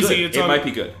might be easy. It might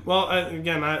be good. Well,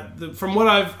 from what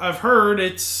I've heard,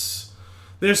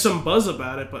 there's some buzz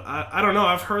about it, but I don't know.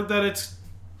 I've heard that it's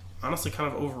honestly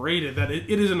kind of overrated. That it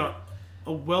is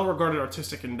a well-regarded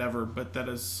artistic endeavor, but that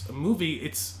as a movie,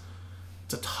 it's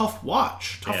a tough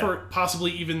watch, tougher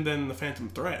possibly even than The Phantom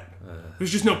Thread.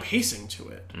 There's just no pacing to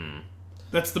it.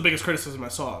 That's the biggest criticism I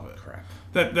saw of it. Crap.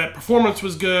 That performance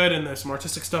was good, and there's some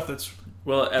artistic stuff that's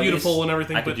beautiful and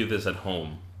everything. I could do this at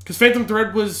home. Because Phantom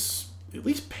Thread was at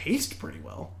least paced pretty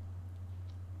well.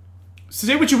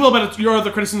 Say what you will about your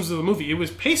other criticisms of the movie, it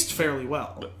was paced fairly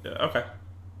well. Okay.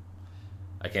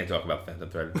 I can't talk about Phantom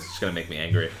Thread. It's just going to make me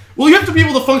angry. Well, you have to be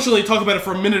able to functionally talk about it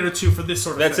for a minute or two for this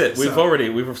sort of That's thing. That's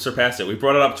it. We've surpassed it. We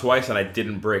brought it up twice and I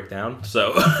didn't break down.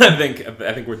 So I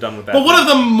think we're done with that. But one of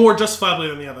them more justifiably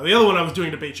than the other. The other one I was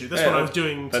doing debate you. This one I was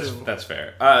doing too. That's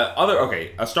fair.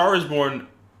 A Star is Born,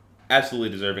 absolutely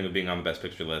deserving of being on the Best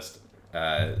Picture list.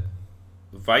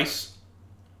 Vice,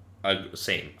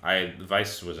 same.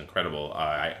 Vice was incredible.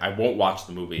 I won't watch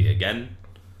the movie again,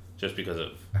 just because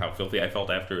of how filthy I felt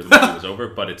after the movie was over.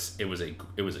 But it was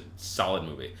a solid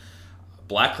movie.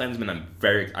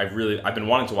 BlacKkKlansman, I've been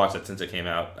wanting to watch that since it came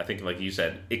out. I think, like you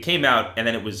said, it came out and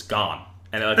then it was gone.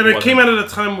 And it came out at a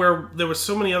time where there was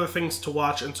so many other things to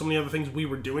watch and so many other things we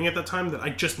were doing at that time that I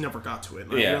just never got to it.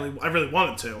 And I really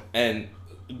wanted to. And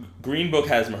Green Book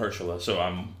has Mahershala, so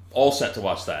I'm all set to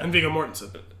watch that. And Viggo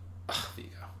Mortensen.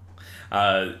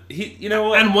 Viggo. You know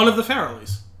what? And one of the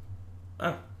Farrellys.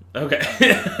 Oh, okay.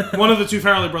 One of the two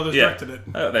Farrelly brothers directed it.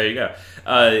 Oh, there you go.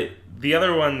 The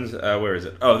other ones, where is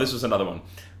it? Oh, this was another one.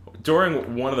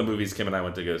 During one of the movies Kim and I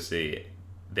went to go see,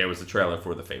 there was a trailer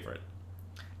for The Favorite.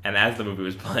 And as the movie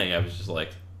was playing, I was just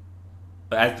like...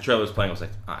 As the trailer was playing, I was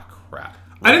like, crap.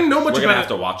 I didn't know much about it. We're going to have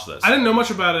to watch this. I didn't know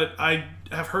much about it. I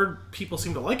have heard people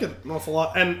seem to like it an awful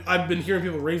lot. And I've been hearing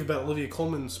people rave about Olivia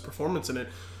Colman's performance in it,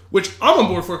 which I'm on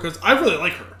board for because I really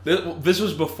like her. This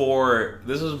was before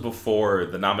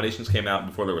the nominations came out,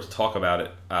 before there was talk about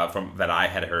it from that I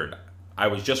had heard. I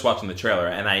was just watching the trailer,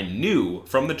 and I knew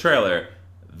from the trailer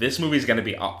this movie's going to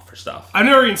be up for stuff. I've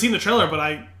never even seen the trailer, but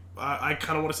I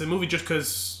kind of want to see the movie just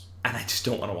because... And I just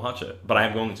don't want to watch it, but I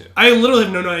am going to. I literally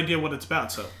have no idea what it's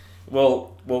about, so...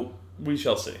 Well, we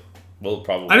shall see. We'll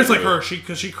probably... I just like her,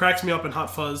 because she cracks me up in Hot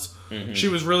Fuzz. Mm-hmm. She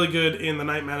was really good in The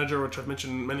Night Manager, which I've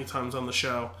mentioned many times on the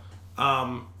show.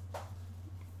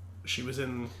 She was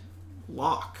in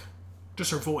Locke.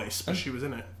 Just her voice, but she was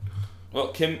in it. Well,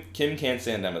 Kim can't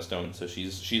stand Emma Stone, so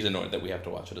she's annoyed that we have to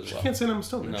watch it as well. She can't stand Emma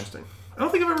Stone. Interesting. I don't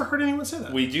think I've ever heard anyone say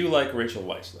that. We do like Rachel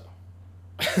Weisz, though.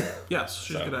 Yes,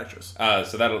 she's a good actress.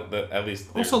 So that'll at least...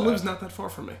 Also lives not that far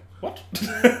from me. What?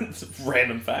 It's a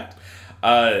random fact.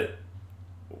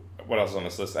 What else is on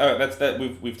this list?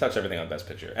 We've touched everything on Best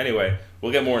Picture. Anyway,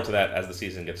 we'll get more into that as the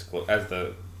season gets as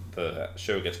the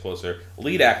show gets closer.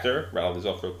 Lead actor, rattle these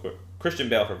off real quick. Christian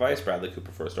Bale for Vice, Bradley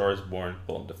Cooper for A Star Is Born,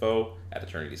 Willem Dafoe at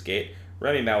Eternity's Gate,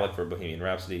 Rami Malek for Bohemian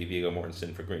Rhapsody, Viggo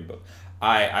Mortensen for Green Book.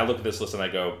 I look at this list and I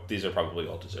go, these are probably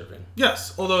all deserving.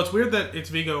 Yes, although it's weird that it's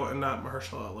Viggo and not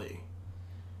Mahershala Ali.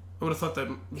 I would have thought that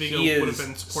Viggo would have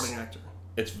been supporting actor.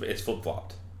 It's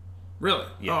flip-flopped. Really?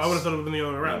 Yes. Oh, I would have thought it would have been the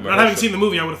other way around. No, Not having seen the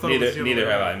movie, I would have thought it was the other way around.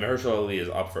 Neither have I. Mahershala Ali is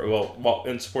up for... Well,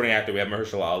 in supporting actor, we have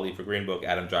Mahershala Ali for Green Book,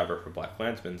 Adam Driver for Black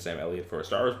Klansman, Sam Elliott for A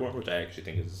Star Is Born, which I actually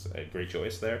think is a great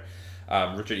choice there.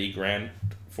 Richard E. Grant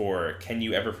for Can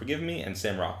You Ever Forgive Me, and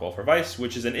Sam Rockwell for Vice,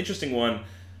 which is an interesting one.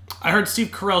 I heard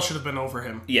Steve Carell should have been over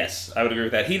him. Yes, I would agree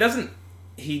with that. He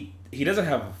doesn't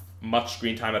have much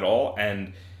screen time at all,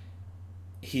 and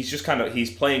he's just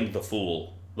he's playing the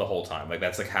fool the whole time. Like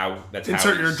that's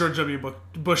Insert your George W.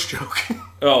 Bush joke.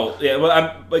 Oh yeah, well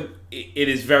I'm like it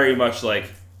is very much like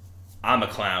I'm a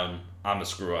clown, I'm a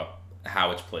screw up.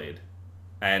 How it's played,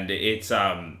 and it's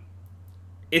I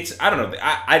don't know.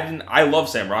 I love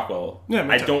Sam Rockwell. Yeah,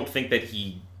 I don't think that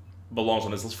he belongs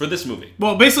on this list for this movie.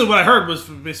 Well, basically what I heard was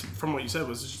from what you said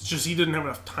was just he didn't have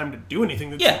enough time to do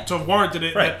anything to have warranted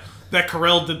it. Right. That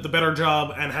Carell did the better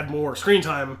job and had more screen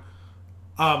time,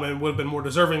 and would have been more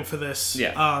deserving for this.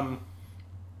 Yeah.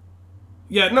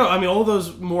 No, I mean all of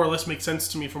those more or less make sense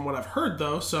to me from what I've heard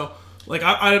though. So like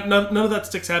none of that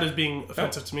sticks out as being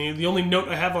offensive to me. The only note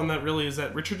I have on that really is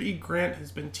that Richard E. Grant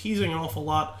has been teasing an awful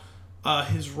lot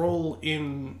his role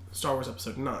in Star Wars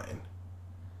Episode 9.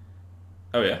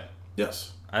 Oh yeah.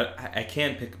 Yes. I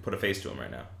can't put a face to him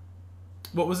right now.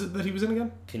 What was it that he was in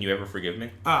again? Can You Ever Forgive Me?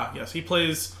 Ah, yes. He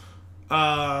plays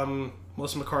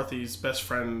Melissa McCarthy's best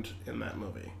friend in that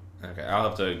movie. Okay, I'll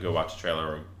have to go watch the trailer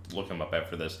or look him up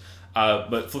after this.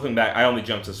 But flipping back, I only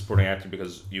jumped to supporting actor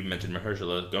because you mentioned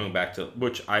Mahershala. Going back to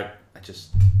which I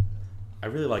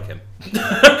really like him.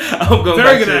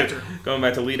 Very good actor. Going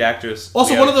back to lead actress.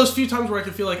 Also, one of those few times where I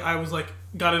could feel like I was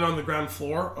got in on the ground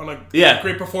floor on a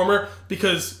great performer,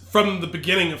 because from the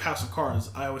beginning of House of Cards,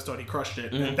 I always thought he crushed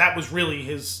it, and that was really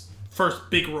his first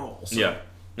big role. So. Yeah,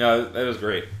 no, that was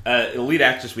great. Lead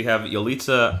actress, we have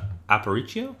Yalitza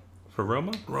Aparicio for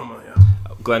Roma. Roma, yeah.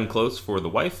 Glenn Close for The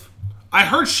Wife. I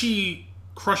heard she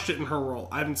crushed it in her role.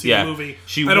 I haven't seen the movie.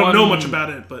 I don't know much about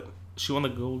it, but she won the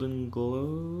Golden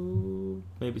Globe,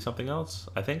 maybe something else,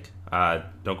 I think.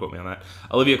 Don't quote me on that.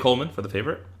 Olivia Colman for The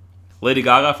Favorite. Lady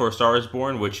Gaga for A Star Is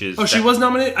Born, which is... Oh, she was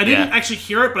nominated? I didn't actually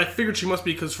hear it, but I figured she must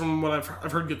be, because from what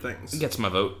I've heard good things. Gets my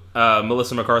vote.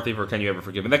 Melissa McCarthy for Can You Ever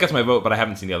Forgive Me? That gets my vote, but I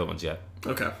haven't seen the other ones yet.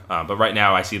 Okay. But right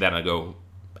now, I see that and I go,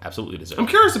 absolutely deserve it. I'm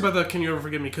curious about the Can You Ever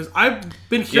Forgive Me, because I've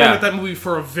been hearing about that movie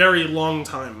for a very long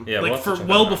time. Yeah,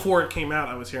 before it came out,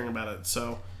 I was hearing about it,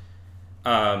 so...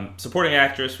 Supporting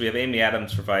actress, we have Amy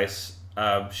Adams for Vice.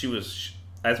 She was...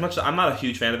 I'm not a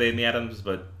huge fan of Amy Adams,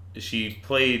 but... She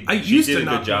did a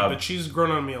good job, but she's grown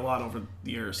on me a lot over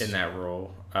the years in that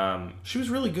role. She was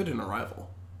really good in Arrival.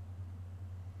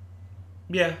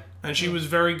 Yeah, and she was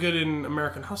very good in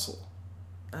American Hustle.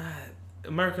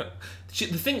 The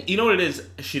thing, you know what it is?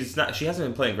 She hasn't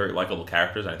been playing very likable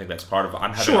characters. And I think that's part of.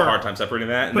 I'm having a hard time separating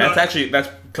that, and that's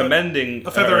commending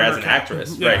her as an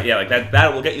actress, right? Yeah, like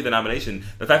that will get you the nomination.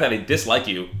 The fact that I dislike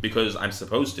you because I'm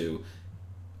supposed to.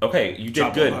 Okay, you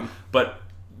did good, but.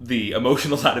 The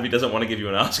emotional side of me doesn't want to give you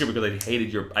an Oscar because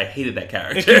I hated that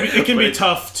character. It can be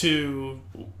tough to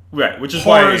which is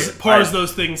parse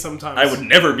those things sometimes. I would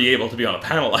never be able to be on a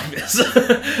panel like this.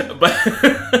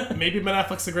 But maybe Ben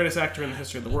Affleck's the greatest actor in the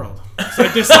history of the world. So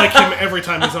I dislike him every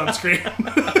time he's on screen.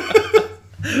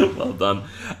 Well done.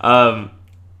 All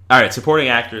right, supporting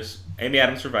actress: Amy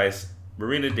Adams for Vice,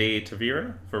 Marina de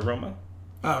Tavira for Roma.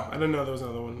 Oh, I didn't know there was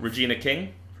another one. Regina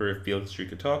King for If Beale Street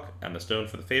Could Talk, Emma Stone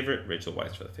for The Favorite, Rachel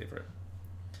Weisz for The Favorite.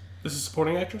 This is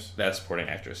supporting actress? That's supporting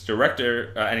actress.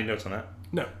 Director, any notes on that?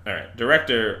 No. All right.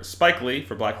 Director Spike Lee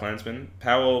for BlacKkKlansman.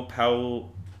 Paweł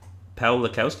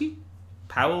Lukowski?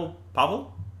 Pavel?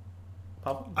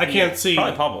 I can't see.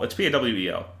 Probably Pavel. It's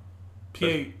P-A-W-E-L.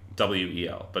 P-A...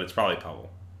 W-E-L, but it's probably Pavel.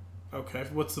 Okay.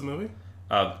 What's the movie?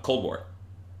 Cold War.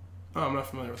 Oh, I'm not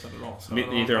familiar with that at all. So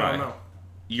Neither am I. I don't know.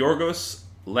 Yorgos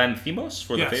Lanthimos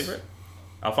for Yes. The Favorite.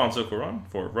 Alfonso Cuarón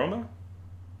for Roma.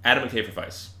 Adam McKay for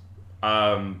Vice.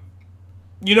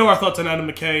 You know our thoughts on Adam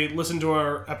McKay. Listen to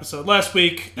our episode last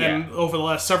week and Yeah. over the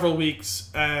last several weeks,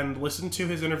 and listen to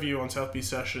his interview on South Beach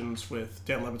Sessions with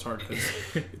Dan Le Batard, because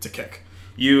it's a kick.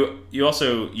 You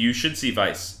should see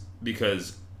Vice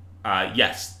because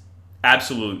yes,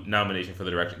 absolute nomination for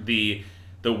the director. The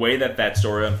way that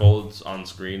story unfolds on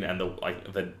screen and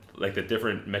the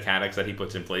different mechanics that he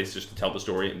puts in place just to tell the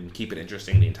story and keep it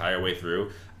interesting the entire way through,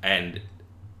 and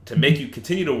to make you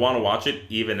continue to want to watch it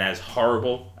even as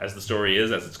horrible as the story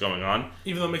is as it's going on.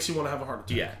 Even though it makes you want to have a heart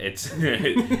attack. Yeah, it's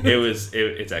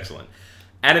excellent.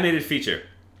 Animated feature: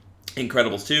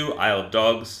 Incredibles 2, Isle of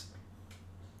Dogs,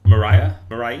 Mirai,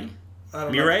 I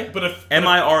don't Mirai, know. But if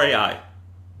Mirai,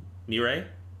 Mirai,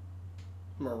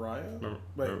 Mariah?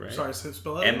 Mirai. Sorry,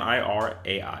 spell that.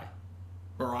 Mirai,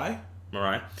 Mariah?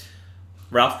 Mirai.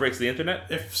 Ralph Breaks the Internet.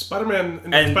 If Spider-Man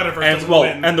in the Spider-Verse doesn't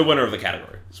win... And the winner of the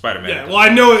category, Spider-Man. Yeah, well, I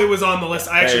know it was on the list.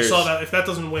 I actually saw that. If that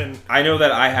doesn't win... I know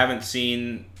that I haven't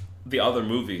seen the other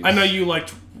movies. I know you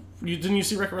liked... Didn't you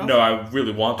see Wreck-It Ralph? No, I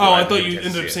really want to. Oh, I thought you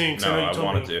ended up seeing it. No, I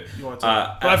wanted to. You wanted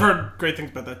to. But I've heard great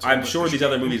things about that too. I'm sure these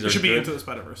other movies are It should be good, Into the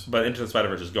Spider-Verse. But Into the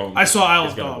Spider-Verse is going... I saw Isle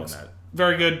of gonna Dogs. win that.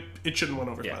 Very good. It shouldn't win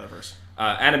over Spider-Verse.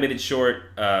 Animated short,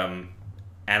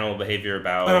 animal behavior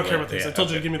about... I don't care about these. I told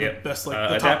you to give me the best, the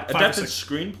top 5 or adapted 6.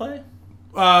 screenplay?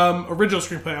 Original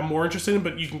screenplay I'm more interested in,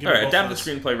 but you can give me both. Adapted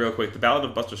screenplay real quick. The Ballad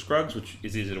of Buster Scruggs, which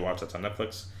is easy to watch. That's on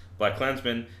Netflix.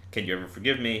 BlacKkKlansman, Can You Ever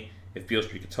Forgive Me? If Beale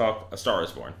Street Could Talk, A Star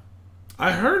Is Born.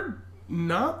 I heard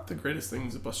not the greatest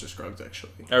things of Buster Scruggs,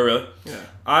 actually. Oh, really? Yeah.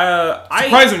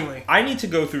 Surprisingly. I need to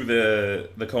go through the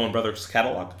Coen Brothers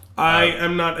catalog. I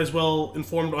am not as well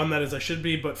informed on that as I should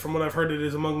be, but from what I've heard, it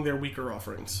is among their weaker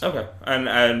offerings. Okay.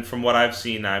 And from what I've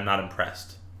seen, I'm not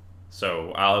impressed.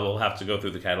 So I will have to go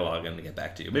through the catalog and get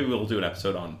back to you. Maybe we'll do an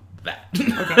episode on that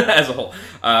as a whole.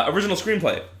 Original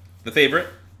screenplay: The Favorite,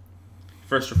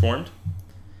 First Reformed,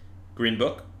 Green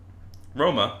Book,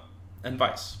 Roma, and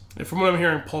Vice. And from what I'm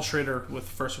hearing, Paul Schrader with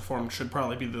First Reformed should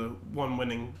probably be the one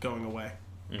winning going away.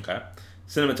 Okay.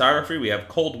 Cinematography: we have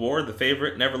Cold War, The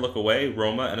Favorite, Never Look Away,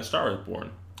 Roma, and A Star Is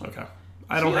Born. Okay.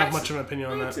 I don't have much of an opinion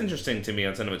on that. It's interesting to me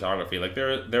on cinematography. Like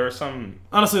there are some...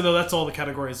 Honestly, though, that's all the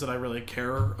categories that I really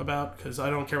care about, because I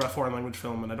don't care about foreign language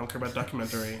film, and I don't care about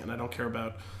documentary, and I don't care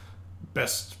about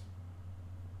best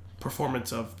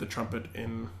performance of the trumpet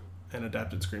in an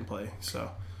adapted screenplay.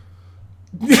 So,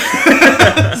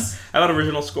 How about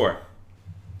original score?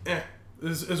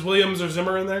 Is Williams or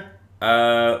Zimmer in there?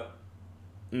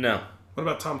 No. What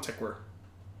about Tom Tykwer?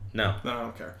 No. No, I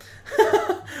don't care.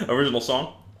 Original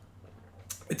song?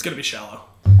 It's gonna be Shallow.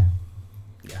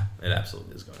 Yeah, it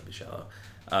absolutely is going to be Shallow.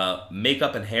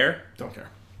 Makeup and hair? Don't care.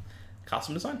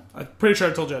 Costume design? I'm pretty sure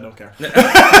I told you I don't care.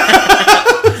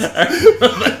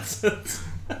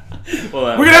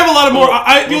 Well, we're gonna have a lot of more.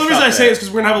 The only reason I say it is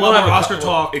because we're gonna have a lot more Oscar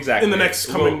talk exactly in the next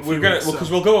coming. We're gonna because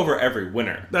we'll go over every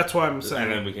winner. That's why I'm saying.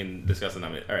 And then we can discuss the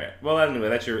nominee. All right. Well, anyway,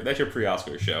 that's your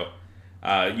pre-Oscar show.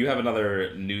 You have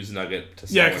another news nugget to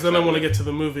say. Yeah, because then I want to get to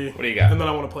the movie. What do you got? And then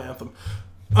I want to play Anthem.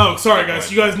 Oh, sorry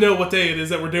guys. You guys know what day it is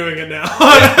that we're doing it now.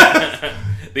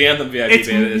 The Anthem VIP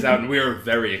beta is out, and we are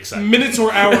very excited. Minutes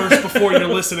or hours before you're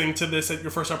listening to this, at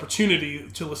your first opportunity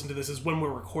to listen to this is when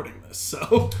we're recording this.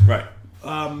 So right.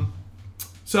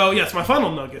 So yes, my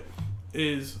final nugget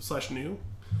is /new.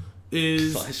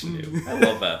 I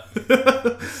love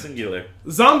that. Singular.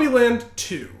 Zombieland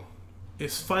 2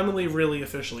 is finally really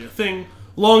officially a thing.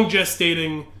 Long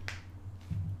gestating,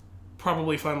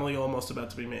 probably finally almost about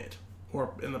to be made.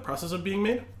 Or in the process of being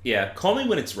made. Yeah, call me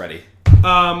when it's ready.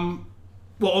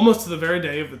 Well, almost to the very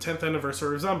day of the 10th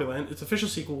anniversary of Zombieland, its official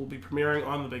sequel will be premiering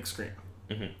on the big screen.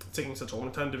 Mm-hmm. It's taking such a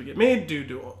long time to get made due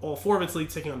to all 4 of its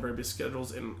leads taking on very busy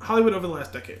schedules in Hollywood over the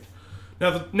last decade.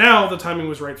 Now the timing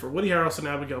was right for Woody Harrelson,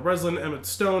 Abigail Breslin, Emma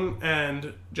Stone,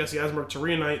 and Jesse Eisenberg to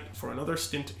reunite for another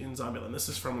stint in Zombieland. This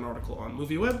is from an article on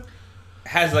MovieWeb.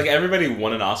 Has everybody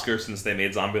won an Oscar since they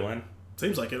made Zombieland?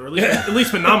 Seems like it, or at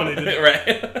least been nominated.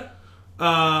 Right.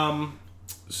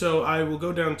 So I will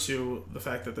go down to the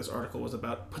fact that this article was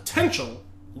about potential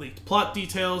leaked plot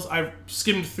details. I've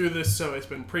skimmed through this, so it's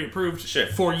been pre-approved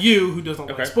for you who doesn't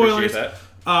like spoilers. Appreciate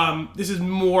that. This is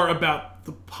more about about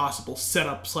the possible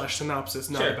setup / synopsis,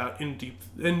 not about in-depth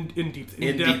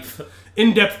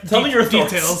Tell me your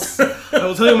details. I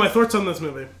will tell you my thoughts on this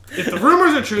movie. If the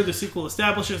rumors are true, the sequel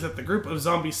establishes that the group of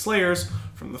zombie slayers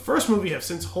from the first movie have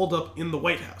since holed up in the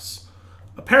White House.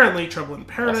 Apparently, trouble in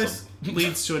paradise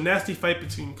leads to a nasty fight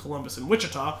between Columbus and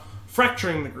Wichita,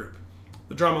 fracturing the group.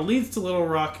 The drama leads to Little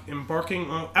Rock embarking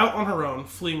out on her own,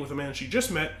 fleeing with a man she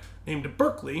just met, named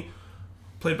Berkeley,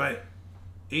 played by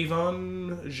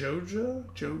Avon Jogia?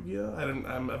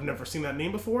 I've never seen that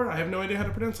name before. I have no idea how to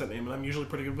pronounce that name, and I'm usually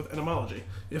pretty good with etymology,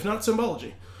 if not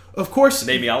symbology. Of course...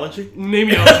 Namiology?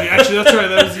 Namiology. Actually, that's right.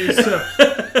 That was used too.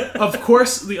 Of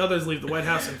course, the others leave the White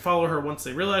House and follow her once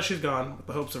they realize she's gone, with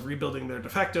the hopes of rebuilding their de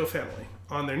facto family.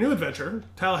 On their new adventure,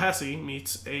 Tallahassee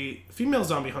meets a female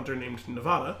zombie hunter named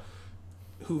Nevada,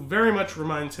 who very much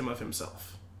reminds him of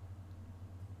himself.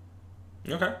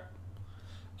 Okay.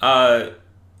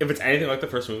 If it's anything like the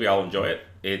first movie, I'll enjoy it.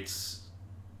 It's,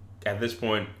 at this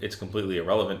point, it's completely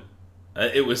irrelevant.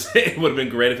 It would have been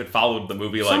great if it followed the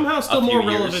movie somehow like still more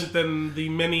relevant than the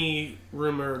many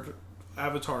rumored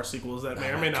Avatar sequels that may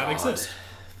or may not exist.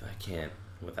 I can't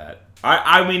with that.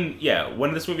 I mean, yeah,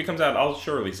 when this movie comes out, I'll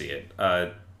surely see it.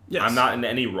 Yes. I'm not in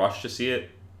any rush to see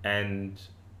it, and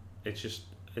it's just...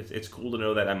 It's cool to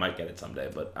know that I might get it someday,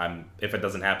 but if it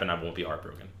doesn't happen, I won't be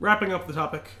heartbroken. Wrapping up the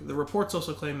topic, the reports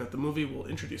also claim that the movie will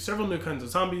introduce several new kinds of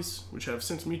zombies, which have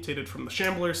since mutated from the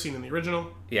shamblers seen in the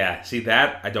original. Yeah, see,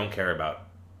 that I don't care about.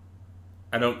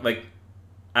 I don't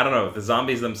know, the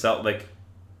zombies themselves,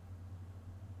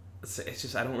 it's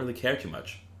just, I don't really care too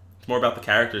much. It's more about the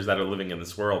characters that are living in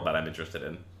this world that I'm interested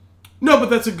in. No, but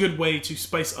that's a good way to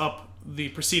spice up the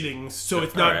proceedings, so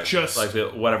it's not just...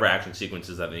 whatever action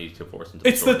sequences that they need to force into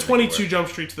it's the 22 Jump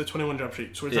Street to the 21 Jump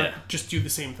Street, so it's not just do the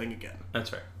same thing again.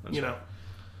 That's fair. Know?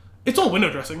 It's all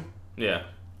window dressing. Yeah.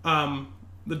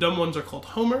 The dumb ones are called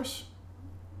homers,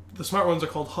 the smart ones are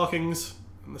called Hawkings,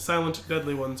 and the silent,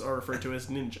 deadly ones are referred to as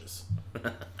ninjas.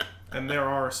 And there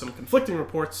are some conflicting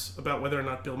reports about whether or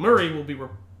not Bill Murray will be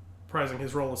reprising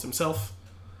his role as himself,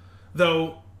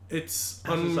 though... It's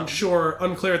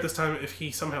unclear at this time if he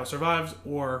somehow survives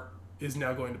or is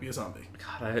now going to be a zombie.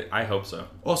 God, I hope so.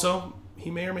 Also,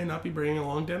 he may or may not be bringing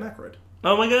along Dan Aykroyd.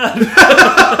 Oh my god!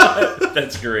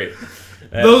 That's great.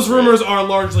 Those rumors are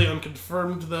largely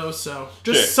unconfirmed, though, so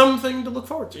just something to look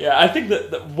forward to. Yeah, I think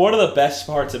that one of the best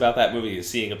parts about that movie is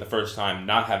seeing it the first time,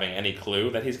 not having any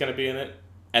clue that he's going to be in it,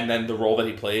 and then the role that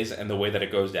he plays and the way that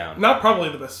it goes down. Not probably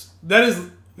the best. That is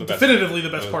definitively the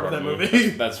best part of that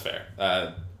movie. That's fair.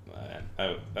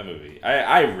 That movie.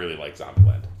 I really like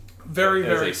Zombieland. Very,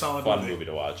 very solid fun movie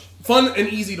to watch. Fun and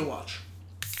easy to watch.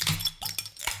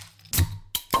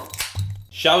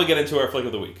 Shall we get into our flick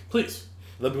of the week? Please.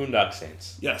 The Boondock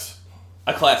Saints. Yes.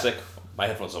 A classic. My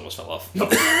headphones almost fell off.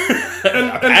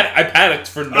 I panicked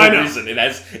for no reason. It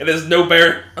has no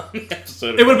bearing on the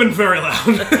episode. It would have been very loud.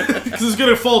 Because it's going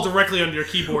to fall directly onto your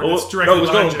keyboard. It's directly it was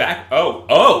going back.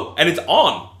 Oh, and it's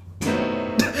on.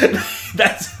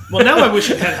 Well, now I wish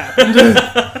it had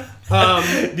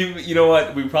happened. You know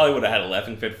what? We probably would have had a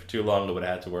laughing fit for too long. We would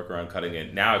have had to work around cutting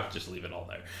it. Now I could just leave it all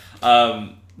there.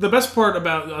 The best part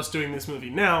about us doing this movie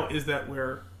now is that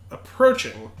we're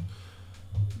approaching,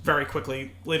 very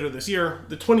quickly, later this year,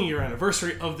 the 20-year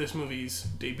anniversary of this movie's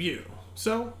debut.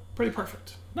 So, pretty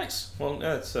perfect. Nice. Well,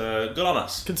 that's good on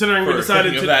us. Considering we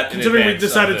decided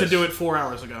to do it 4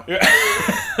 hours ago.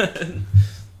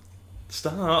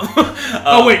 Stop.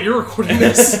 Oh, wait, you're recording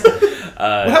this?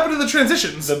 What happened to the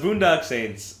transitions? The Boondock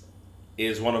Saints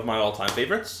is one of my all-time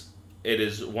favorites. It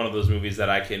is one of those movies that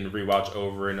I can rewatch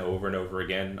over and over and over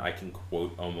again. I can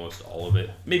quote almost all of it.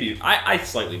 Maybe I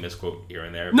slightly misquote here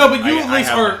and there. No, but you at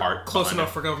least are close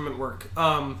enough for government work.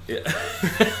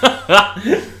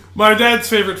 My dad's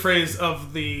favorite phrase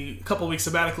of the couple-week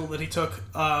sabbatical that he took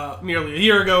nearly a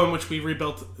year ago, in which we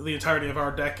rebuilt the entirety of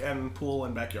our deck and pool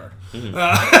and backyard. Mm-hmm.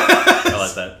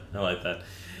 I like that.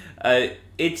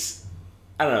 It's,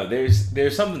 I don't know.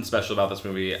 There's something special about this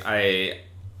movie. A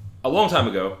long time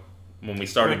ago, when we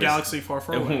started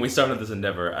when we started this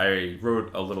endeavor, I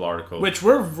wrote a little article, which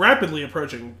we're rapidly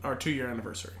approaching our 2-year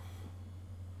anniversary.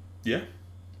 Yeah.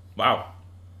 Wow.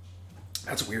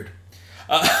 That's weird.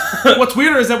 What's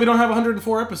weirder is that we don't have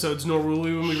 104 episodes, nor will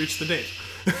we when we reach the date.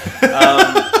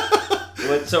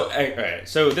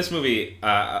 So this movie,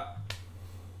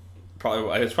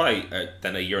 probably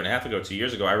then a year and a half ago, 2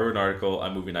 years ago, I wrote an article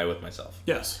on movie night with myself.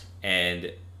 Yes.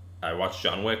 And I watched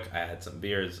John Wick. I had some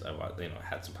beers. I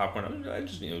had some popcorn.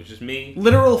 It was just me.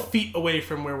 Literal feet away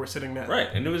from where we're sitting now. Right,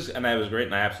 and it was great,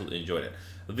 and I absolutely enjoyed it.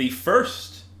 The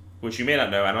first, which you may not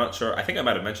know, I'm not sure. I think I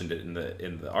might have mentioned it in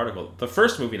the article. The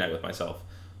first movie night with myself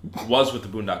was with the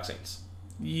Boondock Saints.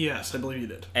 Yes, I believe you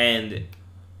did. And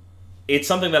it's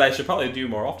something that I should probably do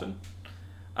more often.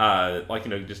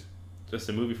 Just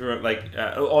a movie for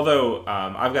although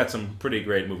I've got some pretty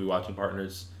great movie watching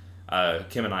partners.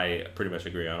 Kim and I pretty much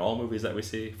agree on all movies that we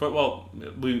see. We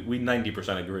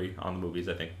 90% agree on the movies.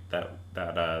 I think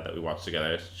that we watch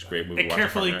together. It's a great movie. A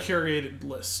carefully curated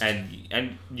list.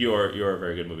 And you're a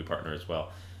very good movie partner as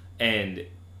well. And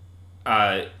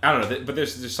I don't know, but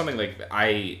there's something like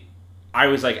I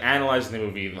was like analyzing the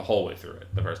movie the whole way through it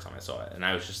the first time I saw it, and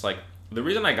I was just like, the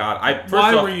reason I got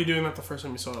why were you doing that the first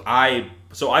time you saw it? I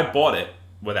bought it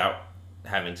without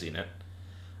having seen it.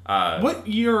 What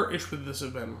year-ish would this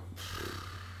have been?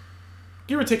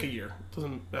 Give or take a year.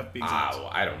 Doesn't have to be exact.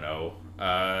 I don't know.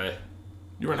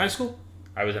 You were in high school?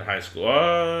 I was in high school.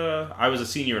 I was a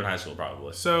senior in high school,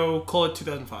 probably. So call it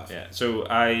 2005. Yeah. So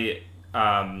I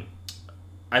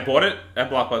bought it at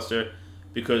Blockbuster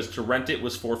because to rent it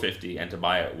was $4.50 and to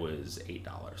buy it was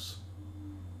 $8.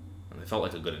 And it felt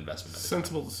like a good investment.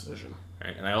 Sensible decision.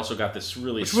 Right? And I also got this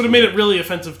which would have made it really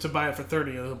offensive to buy it for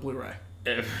 $30 as a Blu-ray.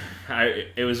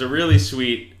 It was a really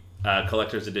sweet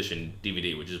collector's edition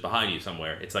DVD, which is behind you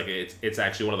somewhere. It's like it's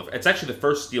actually it's actually the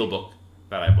first steelbook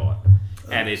that I bought,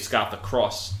 and it's got the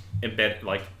cross embedded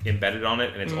on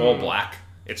it, and it's all black.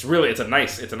 It's a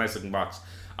nice looking box.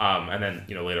 And then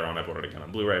later on I bought it again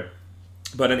on Blu-ray.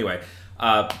 But anyway,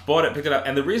 bought it, picked it up,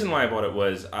 and the reason why I bought it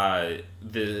was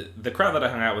the crowd that I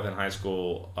hung out with in high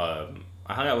school.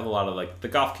 I hung out with a lot of like the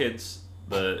goth kids,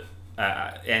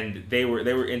 and they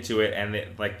were into it, and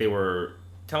they were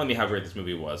telling me how great this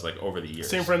movie was, like over the years.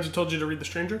 Same friends who told you to read The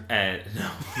Stranger? And no.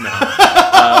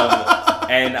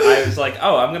 And I was like,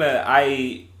 oh,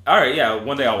 all right, yeah,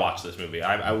 one day I'll watch this movie.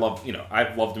 I've loved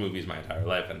movies my entire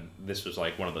life, and this was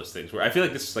like one of those things where I feel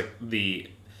like this is like me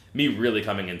really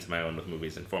coming into my own with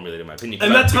movies and formulating my opinion.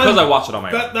 Because I watched it on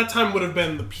my own. That time would have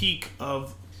been the peak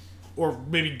of, or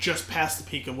maybe just past the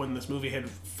peak of when this movie had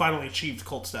finally achieved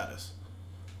cult status.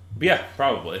 Yeah,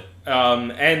 probably.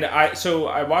 And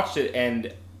I watched it,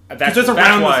 and that's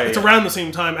why it's around the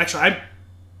same time. Actually,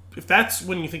 if that's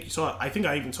when you think you saw it, I think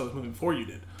I even saw this movie before you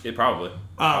did. It probably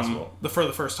possible for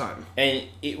the first time, and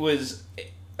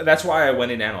that's why I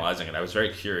went in analyzing it. I was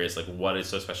very curious, like, what is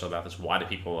so special about this? Why do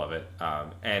people love it?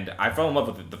 And I fell in love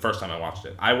with it the first time I watched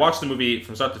it. I watched the movie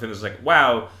from start to finish. Like,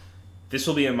 wow, this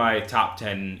will be in my top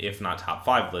 10, if not top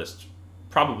 5 list,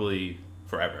 probably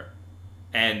forever.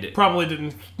 And probably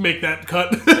didn't make that cut.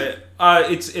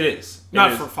 It is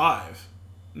not for 5.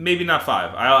 Maybe not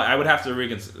 5. I would have to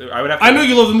reconsider. I know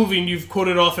you love the movie and you've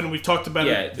quoted often. We've talked about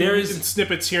it. There in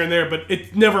snippets here and there, but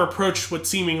it never approached what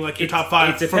seeming like your top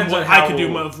 5 from what I could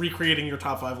do of recreating your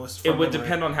top 5 list. It would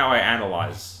depend on how I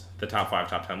analyze the top 5,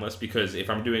 top 10 list, because if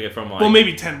I'm doing it from like, well,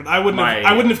 maybe 10, but I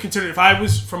wouldn't have considered if I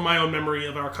was from my own memory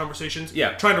of our conversations.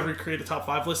 Yeah, trying to recreate a top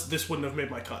 5 list, this wouldn't have made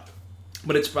my cut.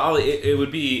 But it's probably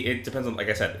it depends on, like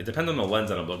I said, it depends on the lens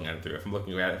that I'm looking at it through. If I'm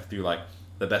looking at it through like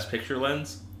the best picture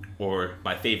lens or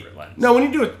my favorite lens. No,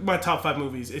 when you do my top 5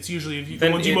 movies, it's usually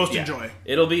the ones you most enjoy.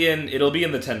 It'll be in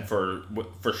the 10 for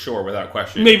sure, without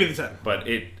question. Maybe the 10. But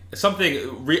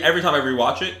every time I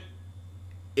rewatch it,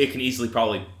 it can easily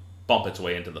probably bump its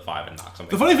way into the 5 and knock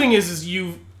something. The funny thing is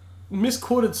you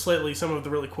misquoted slightly some of the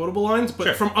really quotable lines,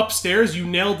 but from upstairs you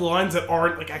nailed the lines that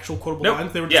aren't like actual quotable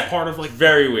lines. They were just part of like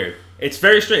very weird. It's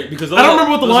very strange because I don't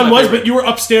remember what the line was, but you were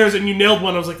upstairs and you nailed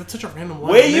one. I was like, that's such a random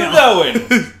line. Where you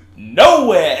going?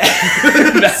 Nowhere.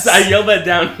 I yelled that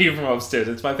down to you from upstairs.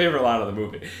 It's my favorite line of the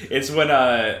movie. It's when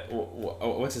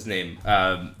what's his name?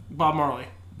 Bob Marley.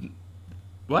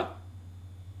 What?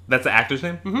 That's the actor's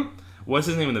name? Mm-hmm. What's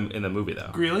his name in the movie though?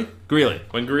 Greeley.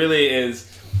 When Greeley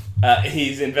is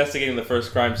he's investigating the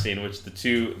first crime scene, which the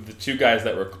two guys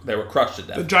that were crushed to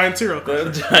death. The giant serial crusher.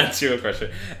 The giant serial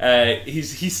crusher.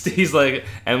 He's like,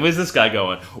 and where's this guy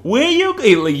going? Where you?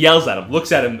 He yells at him,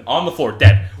 looks at him on the floor,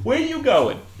 dead. Where you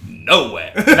going?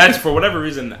 Nowhere. And that's for whatever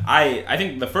reason. I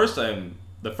think the first time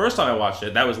I watched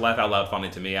it, that was laugh out loud funny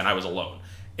to me, and I was alone.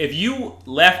 If you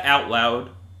laugh out loud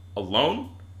alone,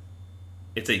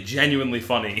 it's a genuinely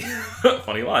funny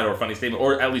line or funny statement,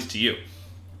 or at least to you.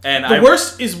 And the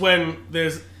worst is when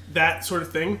there's that sort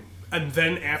of thing, and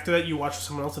then after that you watch with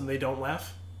someone else and they don't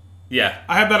laugh. Yeah.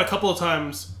 I had that a couple of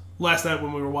times last night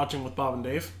when we were watching with Bob and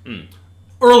Dave.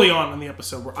 Early on in the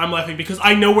episode where I'm laughing because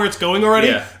I know where it's going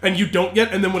already, and you don't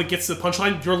yet, and then when it gets to the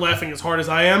punchline, you're laughing as hard as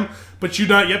I am, but you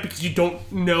not yet because you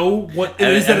don't know what it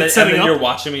is that it's setting up. And then you're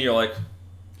watching me, you're like,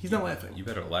 he's not laughing. You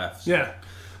better laugh. Yeah.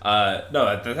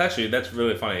 No, that's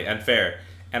really funny and fair.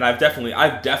 And I've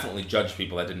definitely judged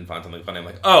people that didn't find something funny. I'm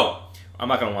like, oh, I'm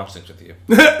not gonna watch things with you.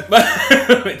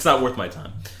 It's not worth my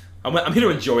time. I'm here to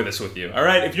enjoy this with you. All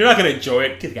right, if you're not going to enjoy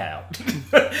it, get out.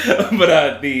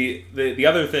 But the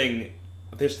other thing,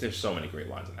 there's so many great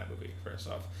lines in that movie. First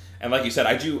off, and like you said,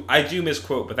 I do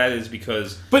misquote, but that is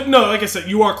because. But no, like I said,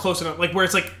 you are close enough. Like where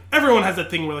it's like everyone has that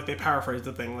thing where like they paraphrase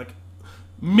the thing. Like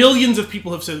millions of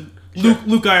people have said,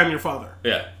 "Luke, I am your father."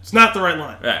 Yeah, it's not the right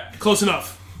line. Right, close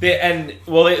enough. The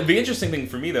interesting thing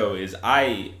for me though is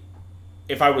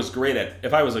if I was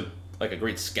a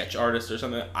great sketch artist or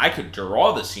something, I could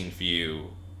draw the scene for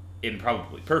you in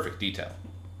probably perfect detail,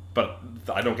 but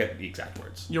I don't get the exact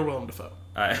words. You're Willem Dafoe.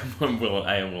 I am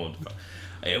Willem Dafoe.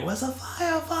 It was a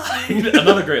firefight.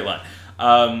 Another great line.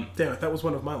 Damn it, that was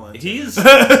one of my lines. He's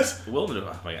Willem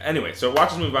Dafoe. Oh my God. Anyway, so watch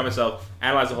this movie by myself,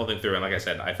 analyze the whole thing through, and like I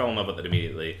said, I fell in love with it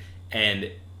immediately. And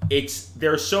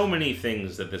there are so many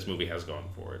things that this movie has going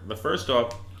for it. The first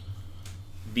off,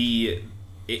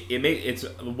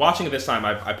 watching it this time,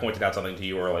 I pointed out something to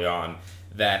you early on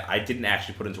that I didn't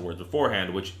actually put into words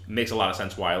beforehand, which makes a lot of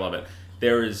sense why I love it.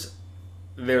 There's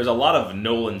a lot of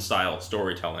Nolan-style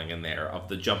storytelling in there, of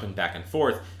the jumping back and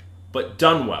forth, but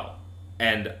done well.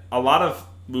 And a lot of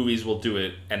movies will do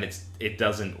it, and it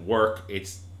doesn't work.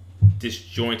 It's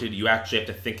disjointed. You actually have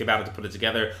to think about it to put it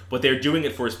together, but they're doing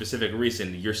it for a specific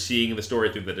reason. You're seeing the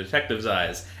story through the detective's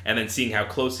eyes, and then seeing how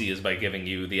close he is by giving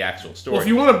you the actual story. Well,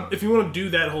 if you want to do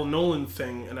that whole Nolan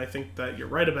thing, and I think that you're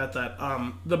right about that,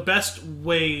 the best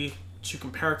way to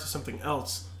compare it to something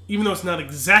else, even though it's not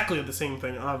exactly the same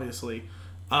thing, obviously,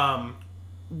 both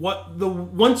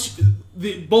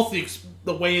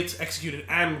the way it's executed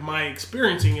and my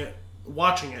experiencing it,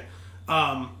 watching it,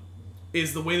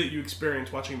 is the way that you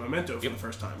experience watching Memento for the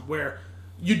first time, where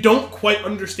you don't quite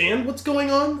understand what's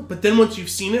going on, but then once you've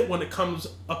seen it, when it comes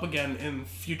up again in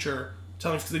future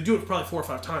tellings, because they do it probably 4 or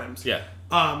 5 times,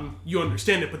 you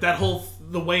understand it. But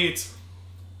the way it's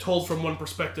told from one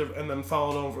perspective and then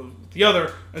followed over the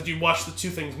other, as you watch the two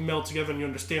things meld together and you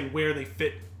understand where they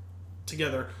fit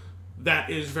together, that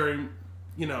is very,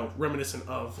 reminiscent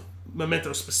of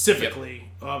Memento specifically,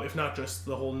 if not just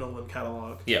the whole Nolan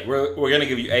catalog. Yeah, we're going to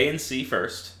give you A and C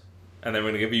first, and then we're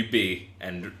going to give you B,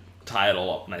 and tie it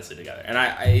all up nicely together. And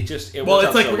it's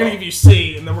like we're going to give you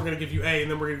C, and then we're going to give you A,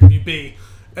 and then we're going to give you B,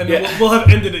 and then we'll have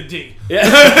ended at D. Yeah.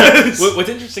 What's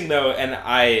interesting though, and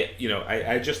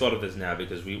I just thought of this now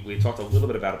because we talked a little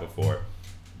bit about it before.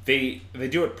 They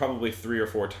do it probably 3 or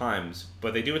 4 times,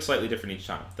 but they do it slightly different each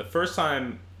time. The first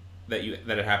time that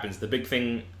it happens, the big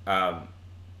thing.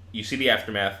 You see the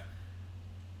aftermath,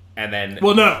 and then...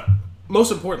 Well, no.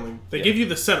 Most importantly, they give you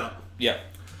the setup. Yeah.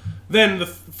 Then,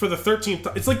 for the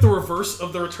 13th... It's like the reverse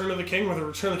of the Return of the King, where the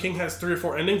Return of the King has 3 or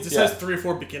 4 endings. This has 3 or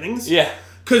 4 beginnings. Yeah.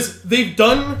 Because they've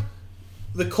done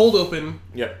the cold open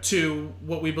Yep. to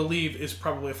what we believe is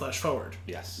probably a flash forward.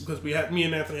 Yes. Because me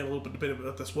and Anthony had a little bit of debate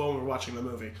about this while we were watching the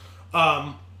movie.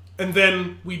 And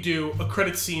then we do a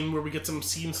credit scene where we get some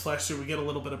scenes flashed through. We get a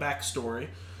little bit of backstory.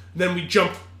 Then we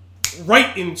jump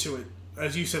right into it,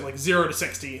 as you said, like 0 to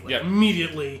 60,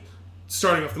 immediately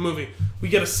starting off the movie. We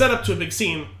get a setup to a big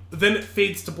scene, then it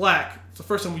fades to black. The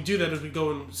first time we do that is we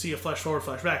go and see a flash forward,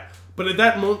 flash back. But at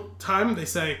that time, they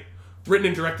say, written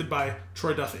and directed by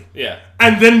Troy Duffy. Yeah.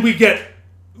 And then we get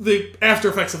the after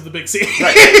effects of the big scene.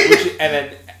 Right.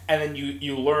 And then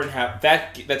you learn how...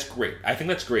 That's great. I think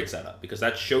that's great setup, because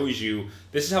that shows you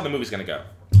this is how the movie's going to go.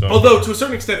 So, although, to a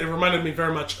certain extent, it reminded me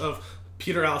very much of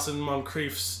Peter Allison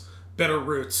Moncrief's Better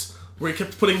Roots, where he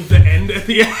kept putting the end at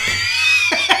the end.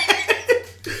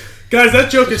 Guys, that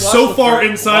joke is so far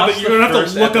inside that you're going to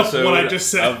have to look up what I just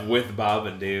said. Of With Bob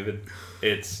and David.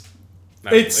 It's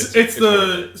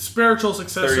the spiritual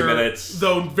successor, 30 minutes.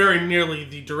 Though very nearly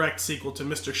the direct sequel to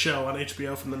Mr. Show on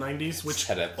HBO from the 90s, which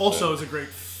also is a great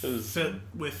fit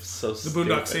with the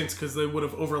Boondock Saints, because they would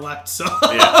have overlapped some.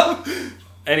 Yeah.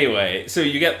 Anyway, so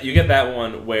you get that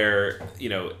one where,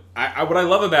 what I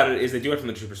love about it is they do it from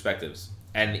the two perspectives.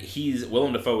 And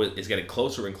Willem Dafoe is getting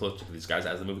closer and closer to these guys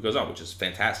as the movie goes on, which is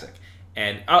fantastic.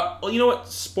 And, you know what?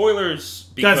 Spoilers,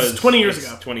 because... Guys, it's 20 years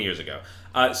ago. 20 years ago.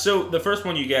 So the first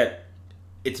one you get,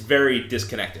 it's very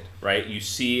disconnected, right? You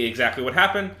see exactly what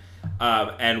happened,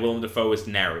 and Willem Dafoe is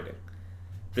narrating.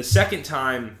 The second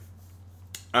time,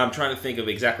 I'm trying to think of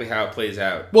exactly how it plays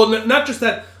out. Well, not just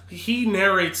that. He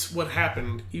narrates what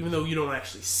happened, even though you don't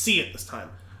actually see it this time.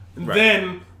 And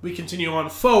then we continue on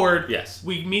forward. Yes.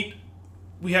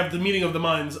 We have the meeting of the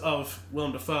minds of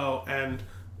Willem Dafoe and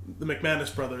the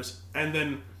McManus brothers, and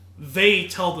then they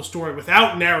tell the story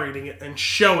without narrating it and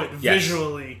show it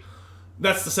visually.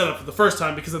 That's the setup for the first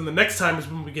time, because then the next time is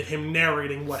when we get him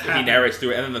narrating what happened. He narrates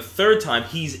through it, and then the third time,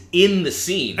 he's in the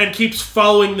scene. And keeps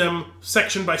following them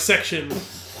section by section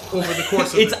over the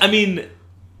course of it. I mean...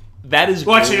 that is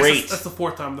actually, great. That's the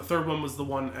fourth time. The third one was the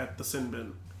one at the sin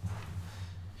bin.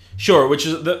 Sure, which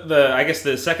is the I guess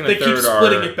the second and third keep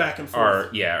splitting it back and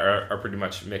forth. are pretty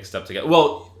much mixed up together.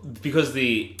 Well, because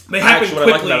they happen quickly. What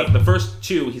I like about it, the first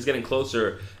two, he's getting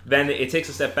closer. Then it takes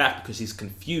a step back because he's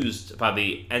confused by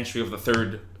the entry of the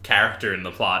third character in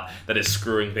the plot that is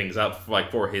screwing things up,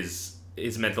 like for his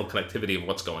mental connectivity of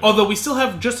what's going on. Although we still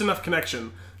have just enough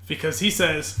connection because he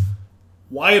says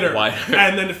wider.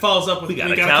 And then it follows up with we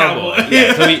got a cowboy.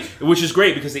 Yeah, so which is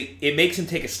great because it makes him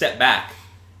take a step back,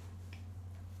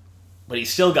 but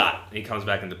he's still got it. He comes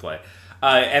back into play,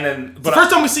 and then it's the first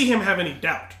time we see him have any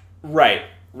doubt.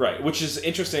 Right, which is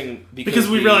interesting because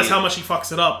we realize how much he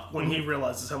fucks it up when he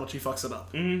realizes how much he fucks it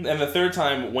up. Mm-hmm. And the third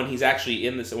time, when he's actually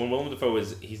in this, when Willem Dafoe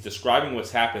he's describing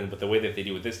what's happened, but the way that they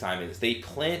do it this time is they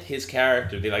plant his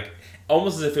character. They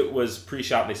almost as if it was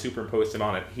pre-shot and they superimposed him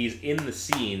on it. He's in the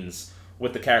scenes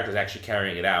with the characters actually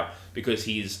carrying it out because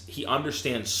he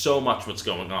understands so much what's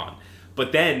going on.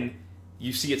 But then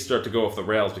you see it start to go off the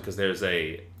rails because there's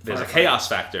a chaos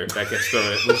factor that gets thrown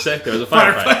in. There's a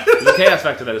firefight. There's a chaos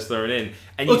factor that is thrown in.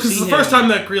 And because it's the first time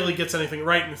that really gets anything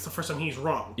right, and it's the first time he's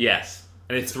wrong. Yes.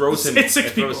 And it throws him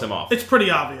off. It's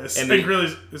pretty obvious. And really,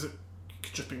 it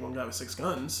could just be one guy with 6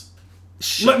 guns.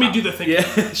 Let me do the thinking.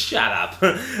 Yeah, shut up.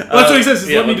 That's what he says.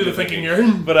 Let me do the thinking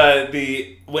here. But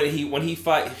when he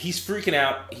fight, he's freaking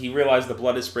out. He realized the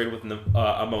blood is sprayed with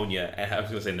ammonia. And I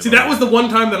was going to say pneumonia. See, that was the one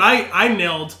time that I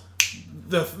nailed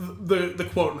the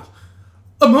quote.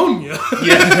 Ammonia.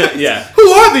 Yeah.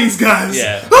 Who are these guys?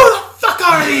 Yeah. Who the fuck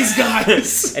are these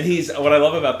guys? And what I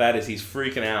love about that is he's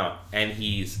freaking out and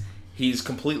he's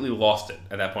completely lost it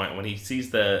at that point when he sees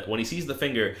the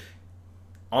finger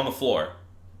on the floor.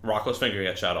 Rocco's finger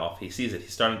got shot off. He sees it.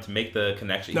 He's starting to make the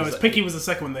connection. No, his pinky was the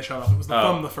second one they shot off. It was the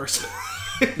thumb the first.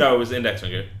 No, it was the index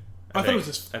finger. I thought it was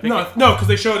just no, because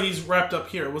they showed he's wrapped up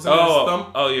here. Wasn't it his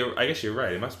thumb? Oh, I guess you're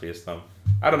right. It must be his thumb.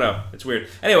 I don't know. It's weird.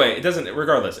 Anyway, it doesn't.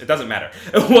 Regardless, it doesn't matter.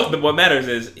 What matters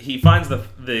is he finds the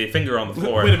finger on the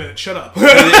floor. Wait a minute. Shut up.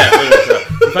 Shut up.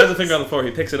 He finds the finger on the floor. He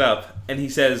picks it up and he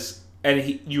says,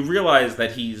 you realize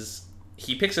that he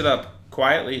picks it up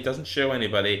quietly. Doesn't show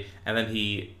anybody, and then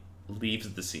he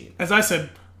leaves the scene. As I said,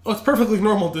 it's perfectly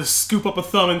normal to scoop up a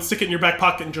thumb and stick it in your back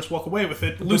pocket and just walk away with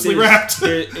it, loosely wrapped.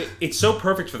 It's so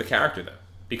perfect for the character, though,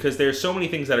 because there's so many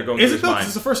things that are going through his mind.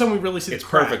 It's the first time we really see it's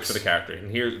perfect for the character,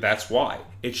 and that's why.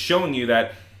 It's showing you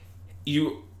that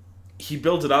he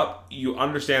builds it up, you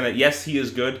understand that, yes, he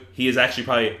is good, he is actually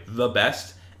probably the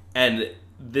best, and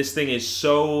this thing is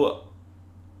so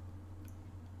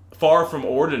far from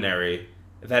ordinary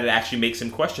that it actually makes him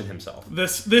question himself.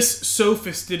 This so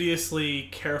fastidiously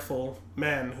careful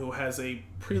man who has a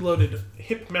preloaded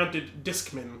hip-mounted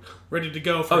Discman ready to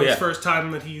go for his first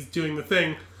time that he's doing the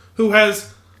thing, who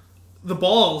has the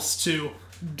balls to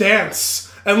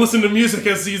dance and listen to music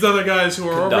as these other guys who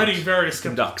are already very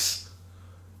conducts.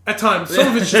 At times, some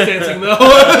of it's just dancing though.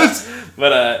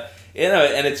 But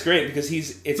and it's great because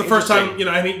it's the first time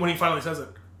when he finally says it,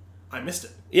 I missed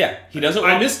it. Yeah, he doesn't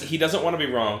want to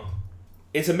be wrong.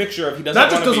 It's a mixture of he doesn't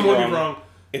want to be wrong.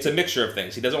 It's a mixture of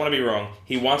things. He doesn't want to be wrong.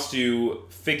 He wants to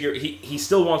figure. He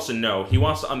still wants to know. He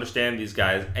wants to understand these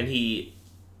guys, and he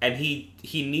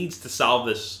needs to solve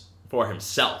this for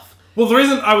himself. Well, the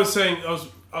reason I was saying I was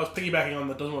piggybacking on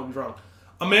that doesn't want to be wrong.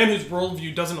 A man whose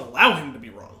worldview doesn't allow him to be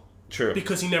wrong. True.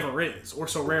 Because he never is, or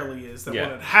so rarely is, that when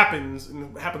it happens,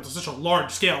 and it happens on such a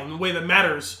large scale, in a way that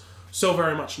matters so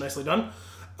very much. Nicely done.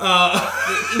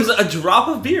 It was a drop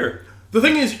of beer. The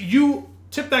thing is, you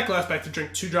tip that glass back to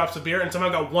drink 2 drops of beer, and somehow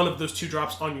got one of those 2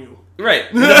 drops on you. Right.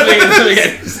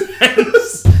 That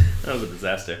was a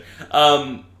disaster.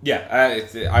 I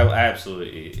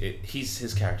absolutely.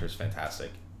 His character is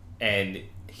fantastic, and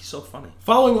he's so funny.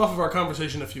 Following off of our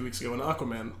conversation a few weeks ago in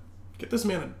Aquaman, get this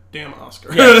man a damn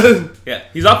Oscar. Yeah,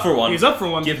 he's up for one. Give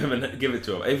it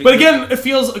to him. But again, it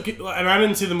feels, and I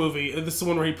didn't see the movie. This is the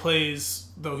one where he plays,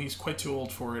 though he's quite too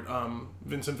old for it,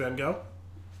 Vincent Van Gogh.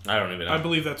 I don't even know. I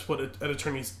believe that's what at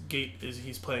Attorney's Gate is.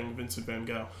 He's playing Vincent Van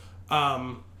Gogh.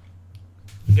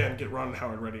 Again, get Ron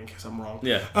Howard ready in case I'm wrong.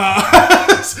 Yeah.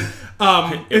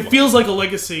 It feels like a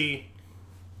legacy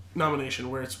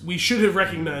nomination where we should have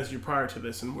recognized you prior to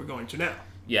this, and we're going to now.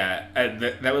 Yeah,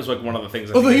 that was like one of the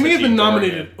things. Although he may have been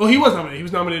nominated. Well, he was nominated. He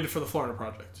was nominated for the Florida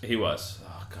Project. He was.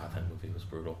 Oh god, that movie was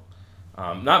brutal.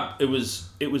 It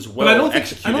was well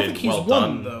executed. I don't think he's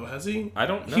won though, has he? I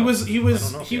don't know. He was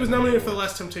nominated for The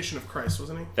Last Temptation of Christ,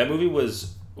 wasn't he? That movie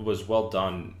was well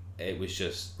done. It was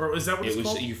just. Or is that what it's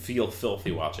called? You feel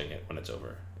filthy watching it when it's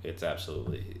over. It's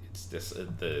absolutely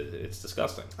it's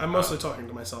disgusting. I'm mostly talking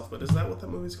to myself, but is that what that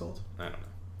movie's called? I don't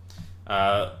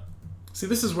know. See,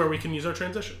 this is where we can use our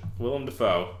transition. Willem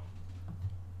Dafoe.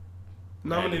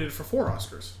 Nominated for 4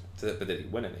 Oscars. But did he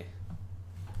win any?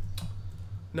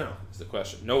 No. Is the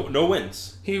question. No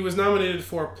wins. He was nominated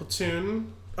for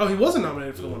Platoon. Oh, he wasn't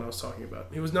nominated for the one I was talking about.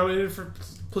 He was nominated for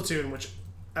Platoon, which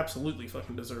absolutely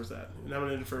fucking deserves that.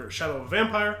 Nominated for Shadow of a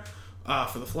Vampire,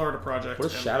 for the Florida Project.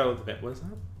 What is Shadow of the Vampire? What is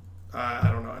that?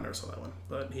 I don't know. I never saw that one,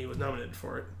 but he was nominated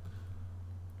for it.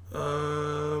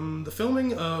 The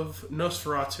filming of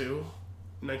Nosferatu,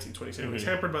 1922, is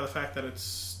hampered by the fact that its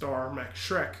star Max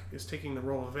Schreck is taking the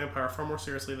role of a vampire far more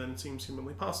seriously than seems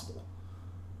humanly possible.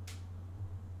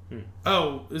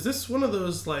 Oh, is this one of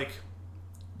those, like,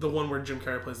 the one where Jim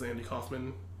Carrey plays the Andy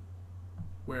Kaufman,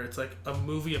 where it's like a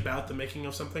movie about the making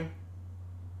of something?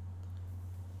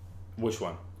 Which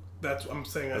one? That's I'm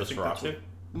saying. I think that's what.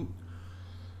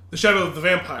 The Shadow of the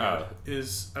Vampire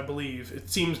is, I believe, it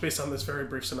seems based on this very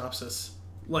brief synopsis,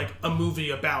 like a movie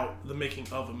about the making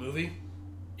of a movie.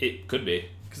 It could be.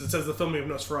 Because it says the filming of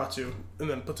Nosferatu, and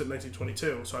then puts it in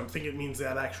 1922, so I think it means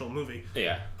that actual movie.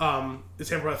 Yeah. It's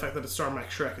hampered by the fact that its star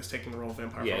Max Schreck is taking the role of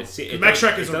vampire. Yeah, Max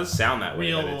Schreck is it does sound that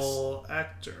way. Real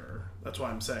actor. That's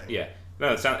why I'm saying. Yeah.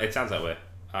 No, it sounds that way.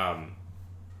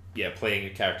 Playing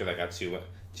a character that got too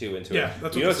into it. Yeah,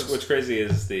 that's what what's crazy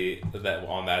is that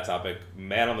on that topic,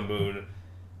 Man on the Moon,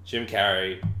 Jim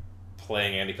Carrey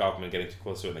playing Andy Kaufman, getting too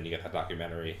close to it, and then you get that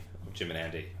documentary of Jim and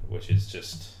Andy, which is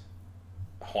just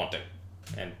haunting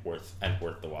and worth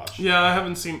the watch. Yeah, I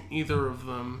haven't seen either of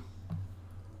them.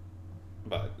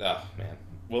 But man,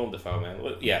 Willem Dafoe,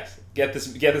 man, yes, get this.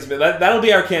 That'll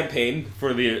be our campaign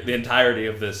for the entirety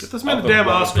of this. Get this man a damn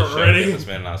Oscar already. Get this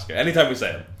man an Oscar anytime we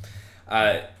say him.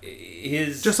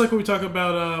 Just like when we talk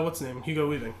about what's his name, Hugo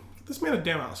Weaving. Get this man a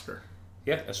damn Oscar.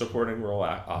 Yeah, a supporting role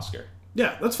Oscar.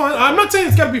 Yeah, that's fine. I'm not saying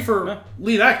it's got to be for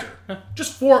lead actor,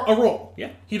 just for a role.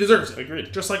 Yeah, he deserves it.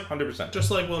 Agreed. Just like 100%.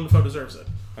 Just like Willem Dafoe deserves it.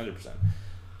 100%. Man,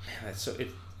 that's so.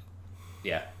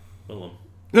 Yeah, Willem.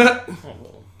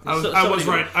 Willem. I was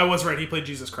right. I was right. He played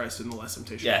Jesus Christ in The Last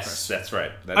Temptation of Christ. Yes, that's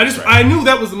right. I knew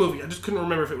that was the movie. I just couldn't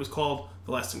remember if it was called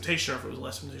The Last Temptation or if it was The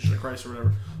Last Temptation of Christ or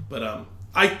whatever. But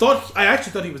I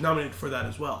actually thought he was nominated for that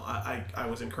as well. I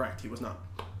was incorrect. He was not.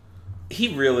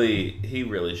 He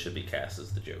really should be cast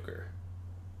as the Joker.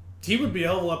 He would be a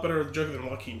hell of a lot better as the Joker than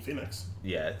Joaquin Phoenix.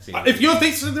 Yeah. If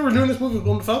they said they were doing this movie with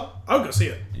Willem Dafoe, I would go see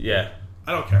it. Yeah.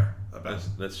 I don't care about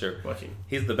that's true. Joaquin.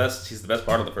 He's the best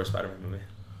part of the first Spider-Man movie.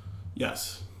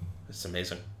 Yes. It's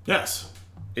amazing. Yes.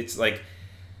 It's like,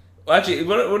 well, actually,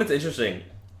 what it's interesting.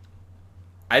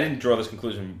 I didn't draw this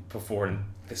conclusion before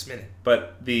this minute,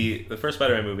 but the first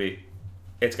Spider-Man movie,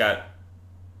 it's got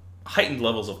heightened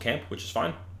levels of camp, which is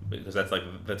fine because that's like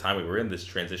the time we were in, this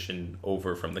transition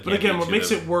over from the camp. But again, what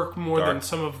makes it work more than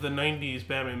some of the '90s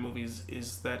Batman movies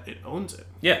is that it owns it.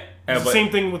 Yeah, it's the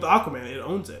same thing with Aquaman. It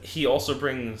owns it. He also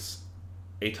brings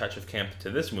a touch of camp to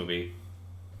this movie.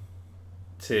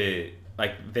 He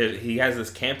has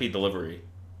this campy delivery,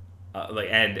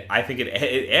 and I think it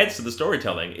adds to the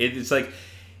storytelling. It's like,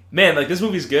 man, like this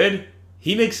movie's good.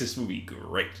 He makes this movie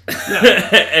great,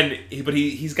 yeah. But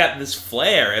he's got this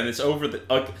flair and this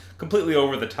completely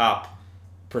over the top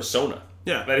persona.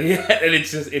 Yeah, and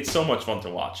it's so much fun to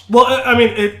watch. Well, I mean,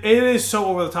 it is so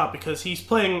over the top because he's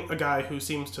playing a guy who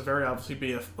seems to very obviously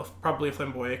be probably a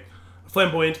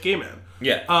flamboyant gay man.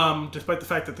 Yeah. Despite the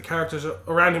fact that the characters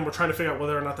around him were trying to figure out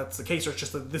whether or not that's the case, or it's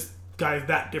just that this guy is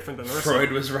that different than the rest.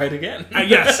 Freud was right again.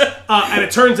 Yes, and it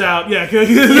turns out, yeah,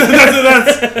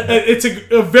 it's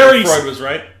a very. Freud was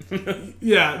right.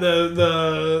 Yeah, there's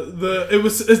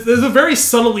a very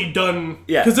subtly done.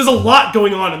 Yeah. Because there's a lot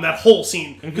going on in that whole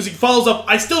scene. Because he follows up.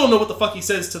 I still don't know what the fuck he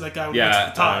says to that guy. When he gets to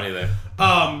the top. I don't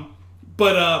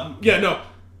either.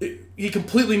 He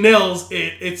completely nails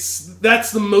it.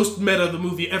 That's the most meta the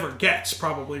movie ever gets,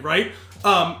 probably, right?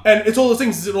 And it's all those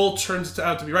things. It all turns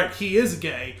out to be right. He is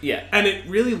gay. Yeah. And it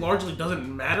really largely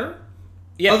doesn't matter.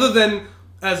 Yeah. Other than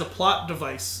as a plot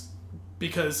device,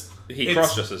 because he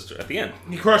cross-dresses at the end.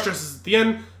 He cross-dresses at the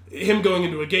end. Him going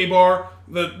into a gay bar.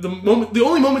 The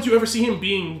only moment you ever see him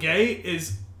being gay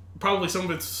is probably some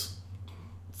of it's,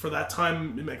 for that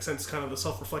time, it makes sense, kind of the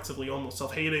self-reflexively, almost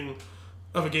self-hating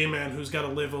of a gay man who's got to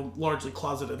live a largely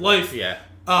closeted life. Yeah.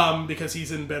 Because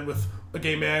he's in bed with a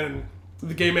gay man, and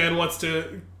the gay man wants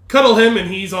to cuddle him, and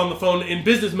he's on the phone in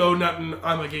business mode, not in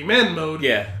I'm a gay man mode.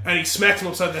 Yeah. And he smacks him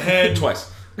upside the head. Twice.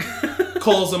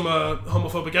 Calls him a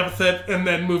homophobic epithet, and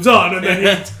then moves on. And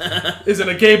then he is in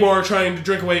a gay bar trying to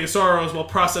drink away his sorrows while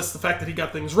process the fact that he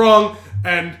got things wrong,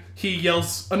 and he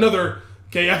yells another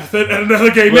gay epithet at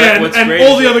another gay man, and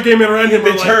all the other gay men around him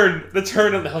are the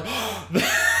turn, and they're like,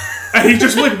 and he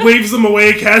just like waves them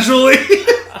away casually.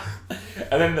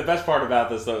 And then the best part about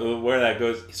this, though, where that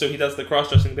goes, so he does the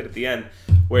cross-dressing bit at the end,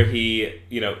 where he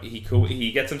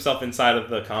gets himself inside of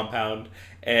the compound,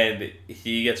 and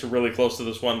he gets really close to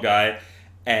this one guy,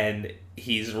 and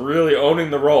he's really owning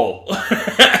the role.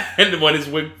 And when his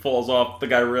wig falls off, the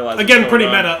guy realizes... Again, pretty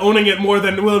meta, owning it more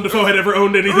than Willem Dafoe had ever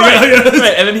owned anything. Right,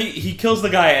 right. And then he kills the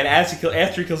guy, and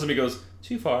after he kills him, he goes,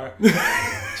 too far.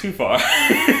 Too far.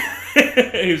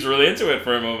 He was really into it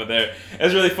for a moment there. It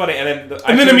was really funny. And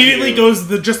then immediately goes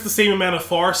just the same amount of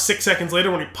far 6 seconds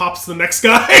later when he pops the next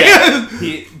guy.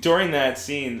 Yeah. During that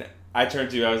scene, I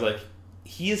turned to you, I was like,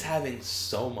 he is having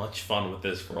so much fun with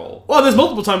this role. Well, there's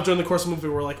multiple times during the course of the movie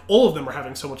where like all of them are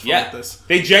having so much fun with this.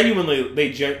 They genuinely,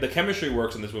 the chemistry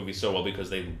works in this movie so well because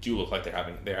they do look like they're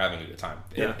having a good time.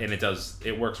 Yeah. And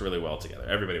it works really well together.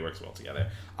 Everybody works well together.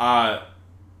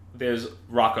 There's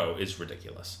Rocco is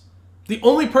ridiculous. The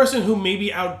only person who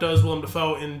maybe outdoes Willem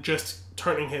Dafoe in just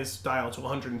turning his dial to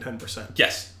 110%.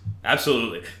 Yes,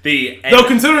 absolutely. Though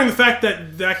considering the fact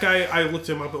that guy, I looked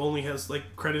him up, only has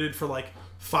like credited for like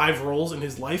 5 roles in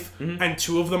his life, and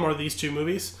 2 of them are these 2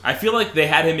 movies. I feel like they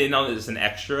had him in on as an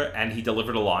extra, and he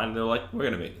delivered a line, and they're like, we're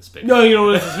going to make this big. No, you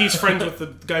know, he's friends with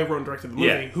the guy who wrote and directed the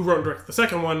movie, who wrote and directed the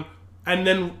second one, and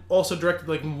then also directed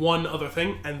like one other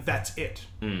thing, and that's it.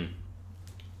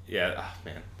 Yeah,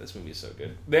 man, this movie is so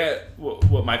good.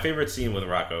 My favorite scene with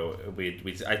Rocco,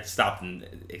 I stopped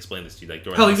and explained this to you. Like,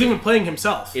 during he's even playing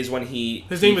himself. Is when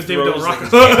his name is David Del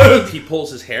Rocco. He pulls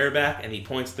his hair back and he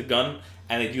points the gun,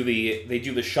 and they do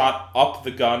the shot up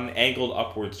the gun, angled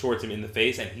upwards towards him in the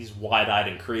face, and he's wide-eyed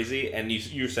and crazy. And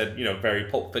you said, very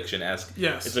Pulp Fiction-esque.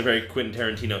 Yes, it's a very Quentin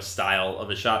Tarantino style of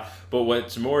a shot. But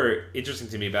what's more interesting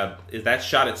to me about is that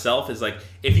shot itself is like,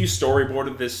 if you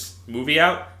storyboarded this movie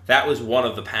out, that was one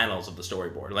of the panels of the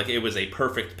storyboard. Like, it was a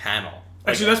perfect panel.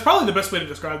 Actually, that's probably the best way to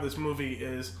describe this movie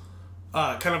is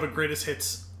kind of a greatest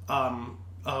hits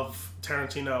of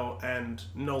Tarantino and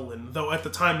Nolan. Though at the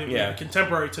time, it was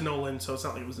contemporary to Nolan, so it's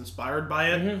not like it was inspired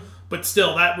by it. But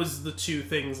still, that was the 2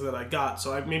 things that I got.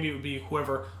 So maybe it would be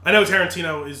whoever... I know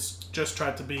Tarantino is just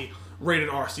tried to be rated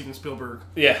R Steven Spielberg.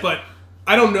 Yeah. But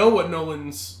I don't know what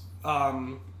Nolan's...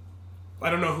 I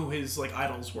don't know who his like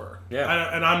idols were.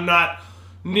 Yeah. And I'm not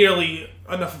nearly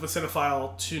enough of a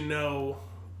cinephile to know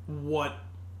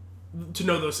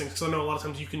those things, because I know a lot of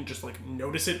times you can just like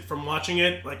notice it from watching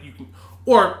it, like you can,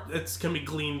 or it can be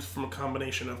gleaned from a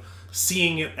combination of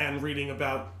seeing it and reading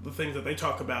about the things that they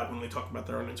talk about when they talk about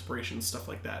their own inspirations, stuff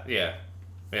like that. Yeah,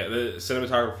 the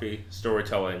cinematography,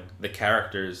 storytelling, the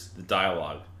characters, the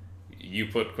dialogue. You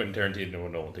put Quentin Tarantino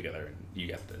and Nolan together, and you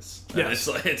get this. Yes,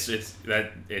 it's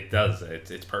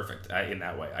perfect in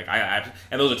that way. Like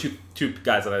and those are two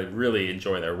guys that I really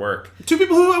enjoy their work. 2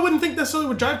 people who I wouldn't think necessarily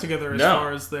would jive together as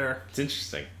far as their... It's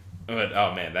interesting, but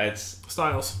oh man, that's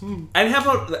styles. And how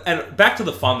about back to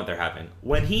the fun that they're having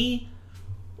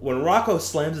when Rocco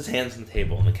slams his hands on the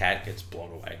table and the cat gets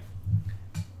blown away,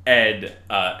 and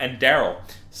Daryl.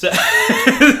 So,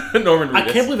 Norman Reedus. I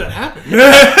can't believe that happened. Did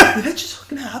that just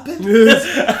fucking happen?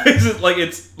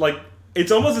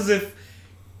 It's almost as if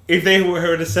they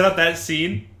were to set up that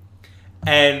scene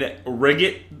and rig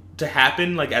it to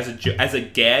happen like as a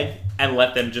gag and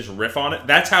let them just riff on it.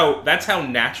 That's how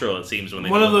natural it seems when they.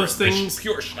 One of those things,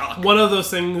 pure shock. One of those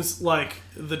things, like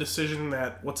the decision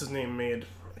that what's his name made.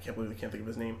 I can't believe I can't think of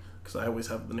his name because I always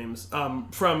have the names.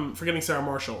 From Forgetting Sarah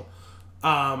Marshall,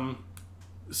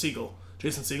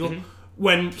 Jason Segel,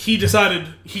 when he decided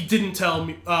he didn't tell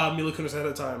Mila Kunis ahead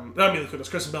of time, not Mila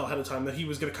Kunis, Kristen Bell ahead of time, that he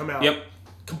was going to come out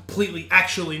completely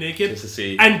actually naked,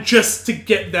 just to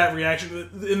get that reaction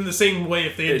in the same way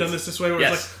if they had done this way, where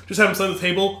it's like just have him sit on the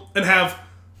table and have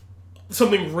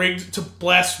something rigged to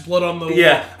blast blood on the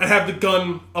wall and have the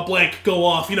gun a blank go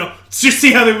off, just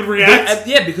see how they would react.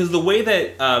 Because the way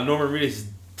that Norman Reedus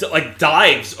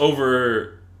dives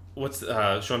over. What's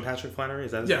Sean Patrick Flannery?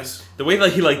 Is that his name? The way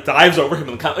that he dives over him,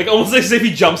 almost as if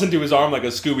he jumps into his arm like a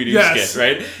Scooby-Doo skit,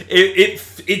 right?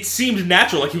 It seemed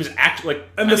natural, like he was actually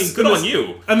good on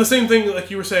you. And the same thing,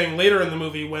 like you were saying later in the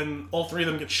movie, when all 3 of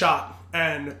them get shot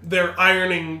and they're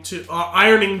ironing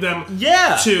them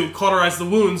to cauterize the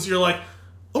wounds. You're like,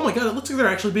 oh my god, it looks like they're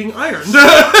actually being ironed.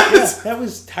 That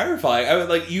was terrifying.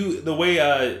 The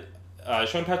way.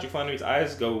 Sean Patrick Flannery's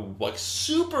eyes go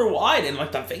super wide and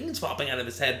the veins popping out of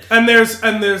his head. And there's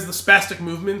the spastic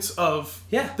movements of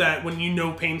that when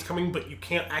pain's coming, but you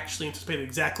can't actually anticipate it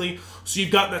exactly. So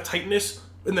you've got that tightness,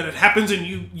 and then it happens, and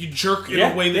you jerk in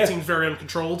a way that seems very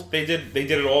uncontrolled. They did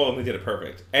it all, and they did it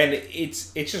perfect. And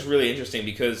it's just really interesting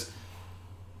because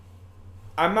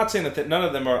I'm not saying that none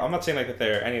of them are. I'm not saying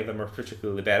any of them are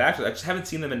particularly bad actors. I just haven't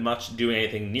seen them in much doing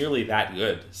anything nearly that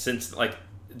good since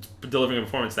delivering a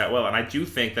performance that well. And I do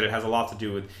think that it has a lot to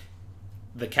do with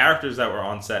the characters that were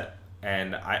on set,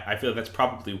 and I feel like that's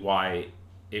probably why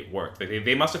it worked. Like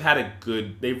they must have had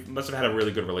a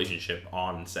really good relationship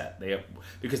on set.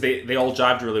 Because they all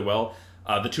jived really well.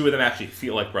 The two of them actually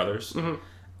feel like brothers.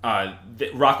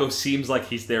 Mm-hmm. Rocco seems like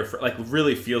he's their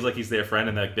really feels like he's their friend,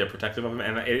 and like they're protective of him,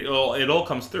 and it all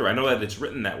comes through. I know that it's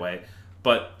written that way,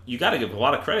 but you got to give a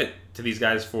lot of credit to these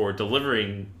guys for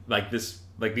delivering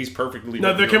these perfectly.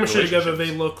 No, their chemistry together,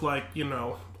 they look like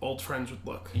old friends would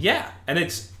look. Yeah, and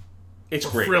it's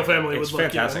great. Real family it's would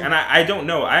fantastic. look. And I don't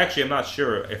know. I actually am not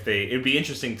sure if it'd be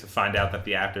interesting to find out that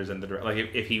the actors and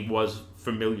if he was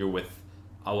familiar with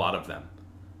a lot of them.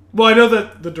 Well, I know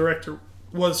that the director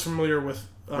was familiar with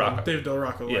David Del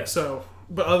Rocco. Yeah. So,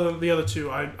 but other than the other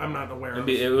two, I'm not aware of.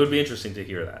 It would be interesting to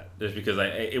hear that, just because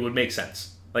it would make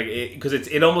sense. Because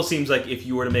it almost seems like if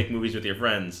you were to make movies with your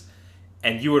friends,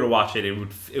 and you were to watch it,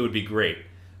 it would be great.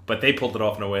 But they pulled it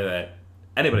off in a way that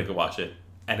anybody could watch it,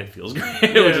 and it feels great,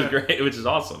 which is great, which is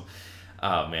awesome.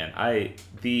 Oh man,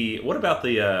 what about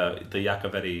the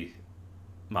Iacovetti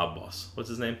mob boss? What's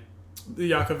his name?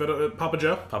 The Iacovetti, Papa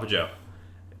Joe. Papa Joe.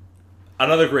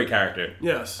 Another great character.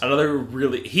 Yes. Another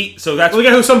really so that's the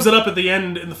guy who sums it up at the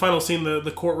end in the final scene.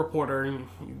 The court reporter, and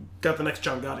got the next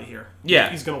John Gotti here. Yeah,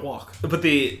 he's gonna walk. But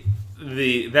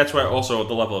that's why also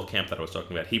the level of camp that I was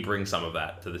talking about. He brings some of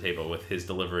that to the table with his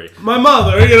delivery. My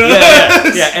mother,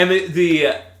 Yeah. And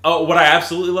what I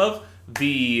absolutely love,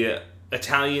 the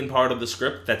Italian part of the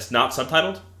script that's not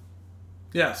subtitled.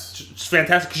 Yes, it's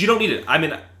fantastic because you don't need it. I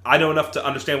mean, I know enough to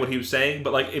understand what he was saying,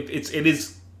 but it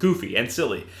is goofy and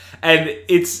silly, and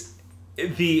it's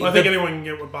the. Well, I think anyone can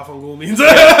get what Bafangul means.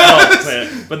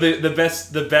 But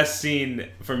the best scene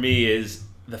for me is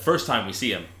the first time we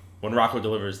see him when Rocco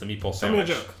delivers the meatball sandwich.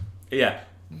 Tell me a joke. Yeah,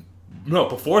 no,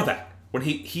 before that. When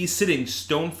he's sitting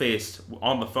stone-faced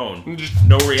on the phone,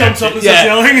 no reaction. Jumps up and starts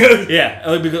yelling.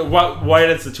 Yeah, because why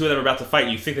it's the two of them about to fight.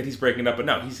 You think that he's breaking up, but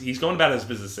no, he's going about his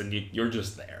business, and you're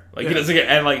just there. He doesn't get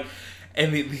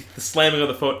and the slamming of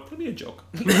the phone. Tell me a joke.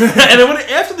 And then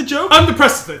after the joke, I'm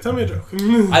depressed today. Tell me a joke.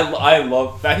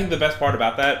 I think the best part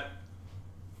about that,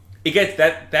 it gets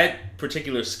that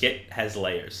particular skit has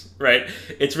layers, right?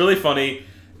 It's really funny.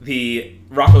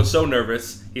 Rocco's so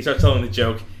nervous. He starts telling the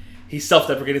joke. He's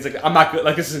self-deprecating. He's like, I'm not good.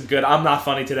 Like, this isn't good. I'm not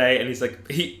funny today. And he's like,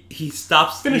 he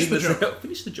stops. Finish the joke.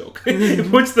 Finish the joke. He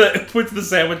puts the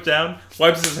sandwich down,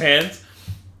 wipes his hands,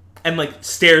 and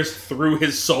stares through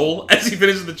his soul as he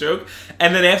finishes the joke.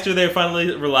 And then after they're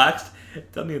finally relaxed,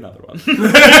 tell me another one. You're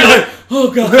like,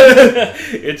 oh god,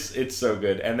 it's so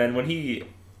good. And then when he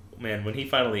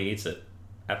finally eats it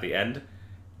at the end,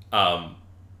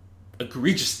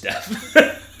 egregious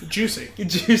death,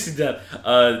 juicy death.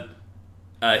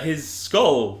 His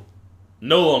skull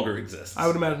no longer exists. I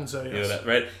would imagine so, yes. You know that,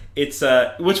 right? It's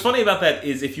what's funny about that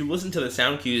is if you listen to the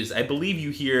sound cues, I believe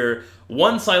you hear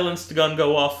one silenced gun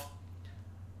go off,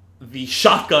 the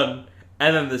shotgun,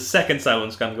 and then the second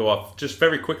silenced gun go off just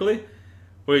very quickly.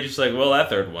 Where you're just like, well, that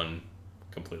third one,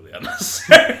 completely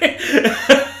unnecessary.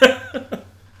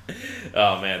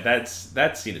 Oh man,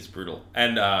 that scene is brutal.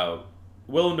 And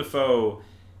Willem Dafoe,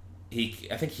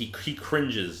 I think he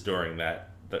cringes during the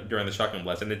shotgun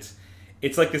blast, and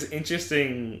it's like this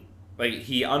interesting,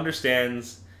 he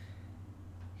understands,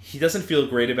 he doesn't feel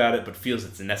great about it, but feels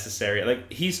it's necessary.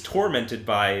 He's tormented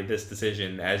by this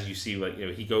decision, as you see.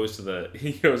 He goes to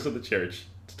the church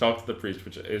to talk to the priest,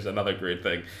 which is another great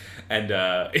thing, and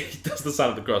he does the sign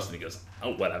of the cross, and he goes,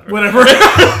 "Oh, whatever." But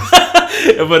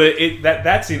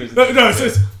that scene is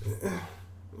it's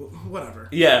whatever.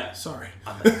 Yeah. Sorry.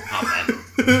 Man.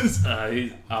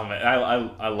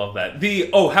 I love that.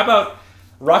 How about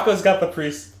Rocco's got the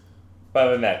priest by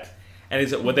the neck, and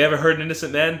he's like, would they ever hurt an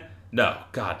innocent man? No,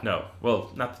 God, no.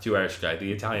 Well, not the two Irish guy.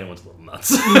 The Italian one's a little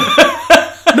nuts.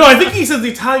 No, I think he said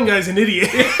the Italian guy's an idiot.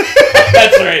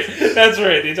 That's right.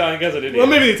 The Italian guy's an idiot. Well,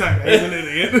 maybe the Italian guy's an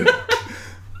idiot.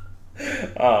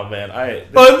 Oh man,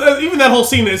 even that whole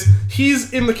scene is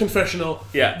he's in the confessional.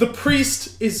 Yeah. The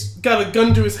priest is got a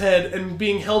gun to his head and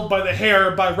being held by the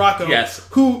hair by Rocco. Yes.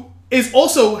 Who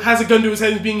also has a gun to his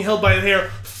head and being held by the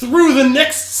hair through the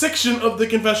next section of the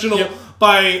confessional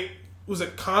by, was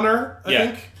it Connor? I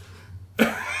think.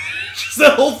 Just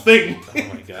that whole thing. Oh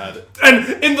my god.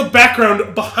 And in the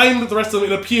background, behind the rest of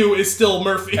them in a pew, is still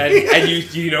Murphy. And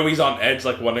you know he's on edge,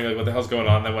 wondering what the hell's going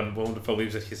on. Then when Willem Dafoe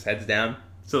leaves it, his head's down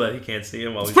so that he can't see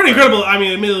him. It's pretty incredible. I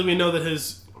mean, admittedly, we know that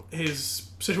his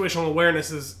situational awareness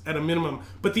is at a minimum,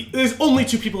 but there's only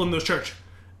two people in the church,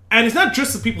 and it's not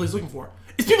just the people he's looking for.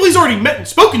 It's people he's already met and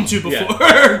spoken to before.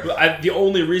 Yeah. The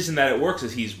only reason that it works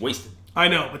is he's wasted. I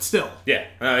know, but still. Yeah,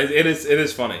 it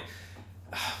is funny.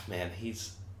 Man,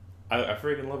 I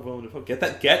freaking love Willem Dafoe. Get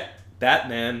that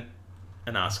man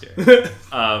an Oscar.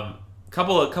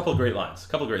 Couple of great lines,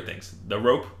 couple of great things. The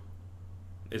rope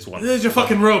is one. There's your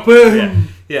fucking rope.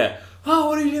 Yeah. Oh,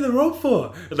 what do you need the rope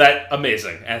for? That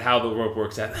amazing, and how the rope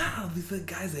works out. Oh, these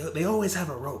guys, they always have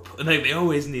a rope, and they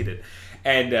always need it.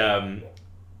 And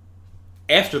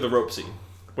after the rope scene,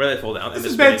 where they fall down, this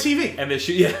is bad TV, and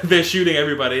they're shooting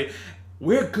everybody.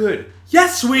 We're good.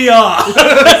 Yes, we are.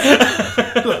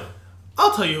 Look,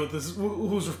 I'll tell you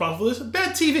who's responsible for this.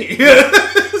 Bad TV.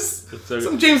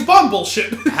 Some James Bond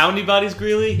bullshit. How many bodies,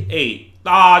 Greeley? 8.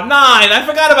 9. I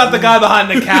forgot about the guy behind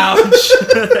the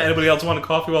couch. Anybody else want a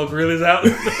coffee while Greeley's out?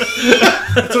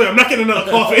 Sorry, I'm not getting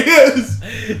another coffee.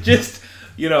 Just,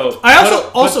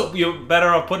 I also you're better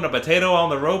off putting a potato on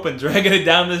the rope and dragging it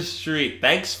down the street.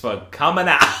 Thanks for coming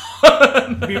out.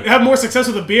 You have more success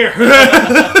with a beer.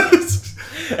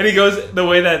 And he goes, the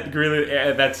way that Greeley,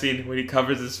 that scene when he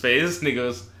covers his face, and he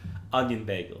goes, onion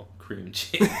bagel, cream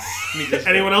cheese.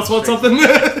 Anyone else want something?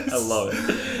 I love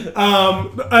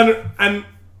it.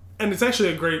 And it's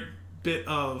actually a great bit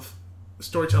of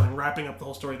storytelling, wrapping up the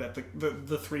whole story that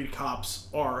the 3 cops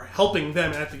are helping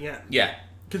them at the end. Yeah.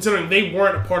 Considering they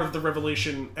weren't a part of the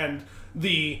revelation and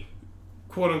the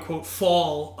quote-unquote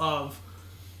fall of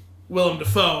Willem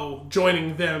Dafoe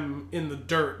joining them in the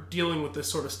dirt, dealing with this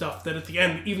sort of stuff, that at the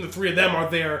end, even the 3 of them are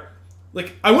there.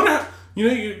 Like, I wonder how...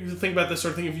 you think about this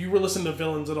sort of thing. If you were listening to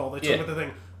Villains at all, they talk about the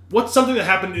thing. What's something that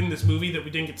happened in this movie that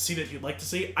we didn't get to see that you'd like to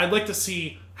see? I'd like to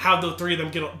see how the 3 of them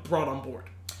get brought on board.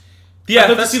 Yeah,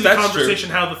 I'd love to see the conversation,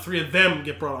 true. How the 3 of them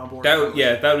get brought on board. That would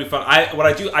be fun.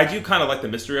 I do kind of like the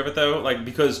mystery of it though, like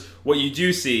because what you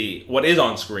do see, what is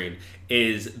on screen,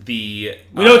 is we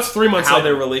know it's 3 months how later.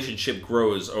 Their relationship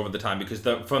grows over the time, because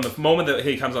from the moment that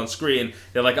he comes on screen,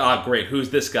 they're like, great, who's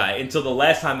this guy? Until the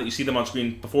last time that you see them on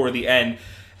screen before the end,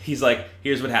 he's like,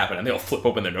 here's what happened, and they all flip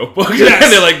open their notebook. Yes.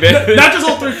 And they're like, not just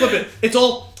all 3 flip it. It's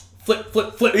all flip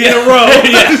in a row.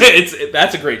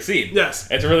 That's a great scene. Yes,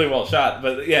 it's really well shot.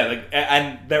 But yeah,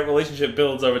 and that relationship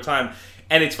builds over time.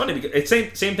 And it's funny because it's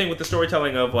same thing with the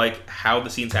storytelling of like how the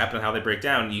scenes happen and how they break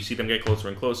down. You see them get closer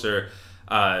and closer.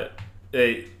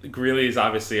 Greeley is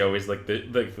obviously always like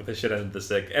the shit end of the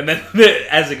stick. And then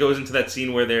as it goes into that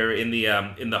scene where they're in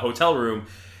the hotel room,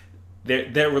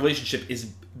 their relationship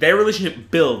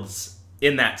builds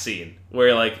in that scene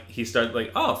where like he starts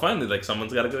like, oh, finally, like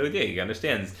someone's got a good idea. He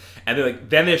understands, and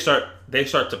then they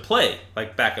start to play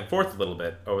like back and forth a little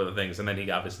bit over the things, and then he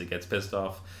obviously gets pissed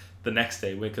off the next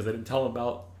day because they didn't tell him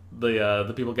about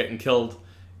the people getting killed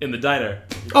in the diner.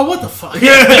 Oh, what the fuck?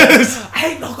 Yes.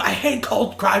 I hate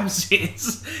cold crime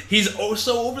scenes. He's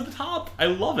so over the top. I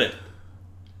love it.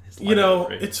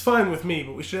 It's fine with me,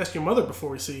 but we should ask your mother before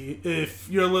we see if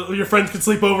your friends could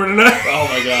sleep over tonight. Oh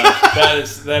my god,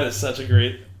 that is such a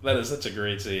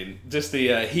great scene. Just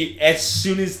he as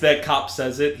soon as that cop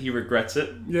says it, he regrets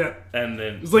it. Yeah, and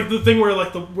then it's like the thing where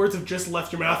like the words have just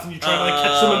left your mouth and you try to like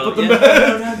catch them and put them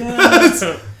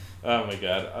back. Oh my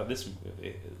god, this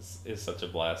movie is such a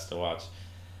blast to watch.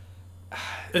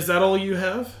 Is that all you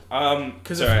have? I'm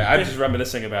just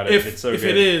reminiscing about it. It's so good. If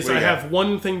it is, I have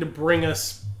one thing to bring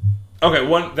us. Okay,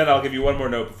 then I'll give you one more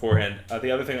note beforehand.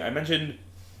 The other thing, I mentioned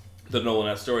the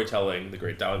Nolan-esque storytelling, the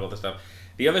great dialogue, all this stuff.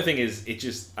 The other thing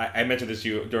is, I mentioned this to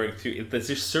you there's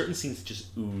just certain scenes that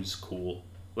just ooze cool.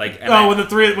 Like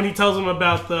when he tells them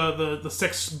about the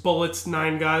 6 bullets,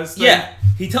 9 guys thing. Yeah,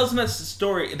 he tells them that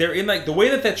story. They're in like, the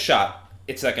way that's shot,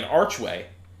 it's like an archway,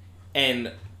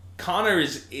 and Connor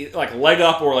is like leg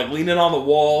up or like leaning on the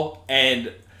wall,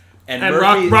 and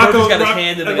Murphy's got his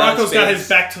hand in the guy's Rocco's face. got his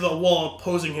back to the wall,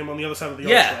 opposing him on the other side of the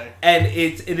archway. Yeah, and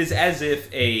it is as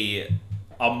if a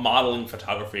modeling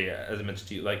photography, as I mentioned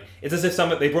to you, like it's as if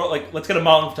they brought like, let's get a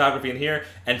modeling photography in here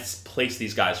and place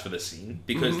these guys for this scene,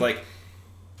 because like,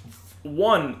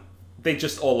 one, they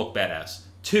just all look badass.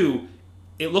 2,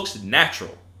 it looks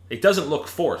natural. It doesn't look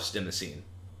forced in the scene,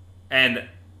 and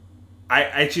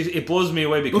it blows me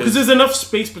away because there's enough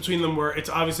space between them where it's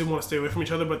obviously want to stay away from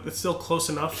each other, but it's still close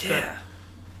enough that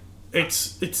it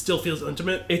still feels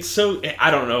intimate. It's so,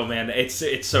 I don't know, man.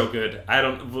 It's so good.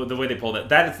 The way they pulled it.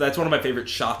 That's one of my favorite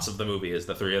shots of the movie, is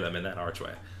the 3 of them in that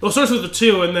archway. Well, it starts with the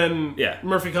 2, and then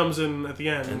Murphy comes in at the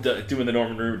end and doing the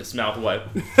Norman Reedus mouth wipe.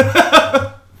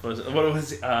 What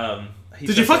was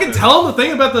did you fucking tell him the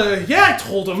thing about the? Yeah, I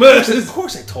told him. Of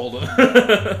course, I told him.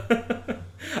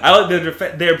 I like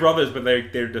they're brothers, but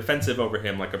they're defensive over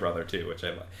him like a brother too, which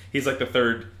I like. He's like the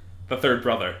third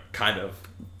brother, kind of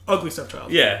ugly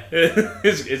stepchild. Yeah,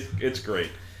 it's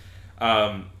great.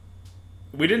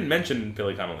 We didn't mention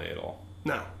Billy Connolly at all.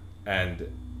 No,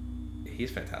 and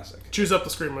he's fantastic. Chews up the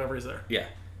screen whenever he's there. Yeah,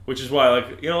 which is why,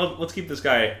 like, let's keep this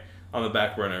guy on the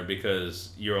back burner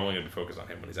because you're only going to be focused on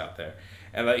him when he's out there.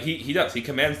 And like, he does. He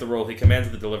commands the role. He commands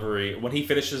the delivery. When he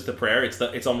finishes the prayer,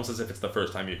 it's almost as if it's the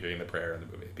first time you're hearing the prayer in the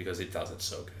movie because he does it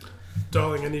so good.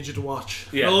 Darling, I need you to watch.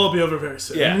 Yeah. It'll all be over very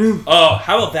soon. Yeah. Oh,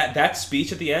 how about that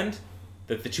speech at the end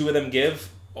that the two of them give,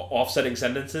 offsetting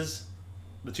sentences,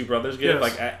 the two brothers give?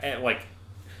 Yes. Like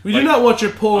we do not want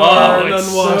your poor and it's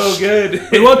unwashed. so good.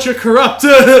 We want your corrupt.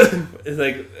 It's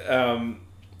like,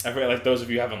 I forget, like, those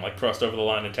of you who haven't, like, crossed over the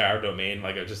line in Tower Domain,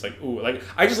 like, are just like, ooh, like,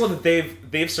 I just love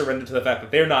that they've surrendered to the fact that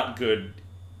they're not good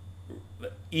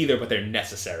either, but they're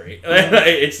necessary.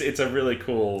 It's a really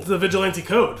cool... The Vigilante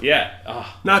Code. Yeah.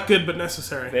 Oh, not good, but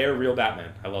necessary. they're real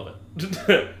Batman. I love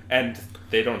it. And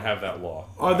they don't have that law.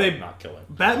 Are they not killing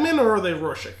Batman or are they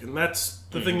Rorschach? And that's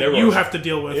the thing that Rorschach. you have to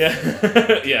deal with.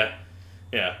 Yeah.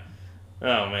 Yeah.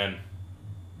 Oh, man.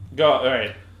 Go, all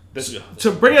right.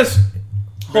 To bring us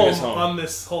home home on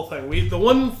this whole thing, the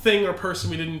one thing or person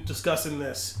we didn't discuss in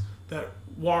this that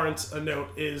warrants a note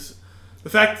is the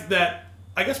fact that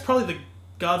I guess probably the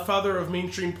godfather of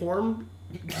mainstream porn,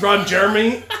 Ron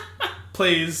Jeremy,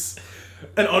 plays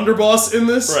an underboss in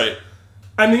this. Right.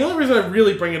 And the only reason I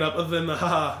really bring it up, other than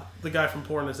the guy from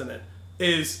porn is in it,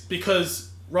 is because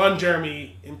Ron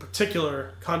Jeremy, in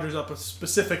particular, conjures up a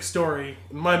specific story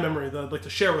in my memory that I'd like to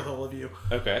share with all of you.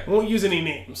 Okay. I won't use any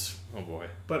names. Oh, boy.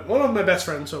 But one of my best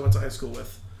friends who I went to high school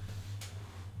with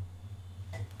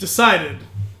decided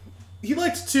he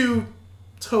liked to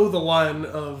toe the line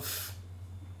of,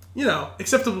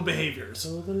 acceptable behaviors.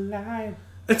 Toe the line.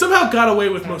 And somehow got away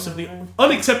with most of the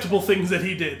unacceptable things that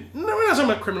he did. No, we're not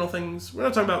talking about criminal things. We're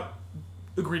not talking about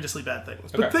egregiously bad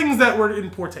things. But things that were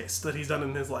in poor taste that he's done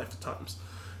in his life at times.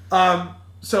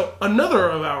 So another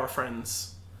of our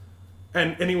friends,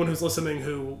 and anyone who's listening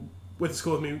who went to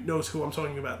school with me knows who I'm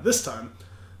talking about this time,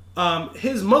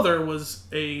 his mother was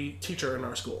a teacher in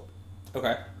our school.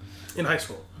 Okay. In high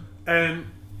school. And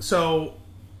so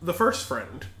the first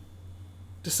friend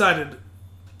decided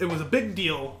it was a big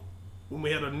deal when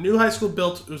we had a new high school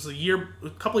built. It was a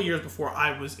couple of years before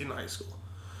I was in high school.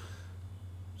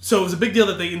 So it was a big deal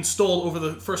that they installed over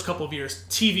the first couple of years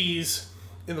TVs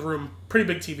in the room,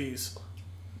 pretty big TVs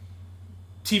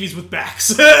with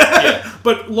backs, yeah.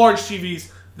 But large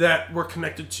TVs that were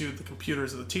connected to the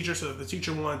computers of the teacher, so that the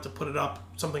teacher wanted to put it up,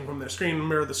 something from their screen,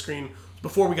 mirror the screen,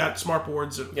 before we got smart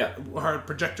boards or hard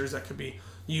projectors that could be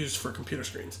used for computer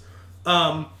screens.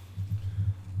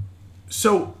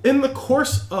 So in the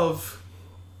course of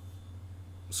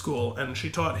school, and she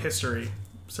taught history,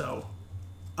 so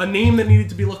a name that needed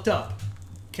to be looked up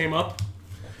came up.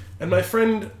 And my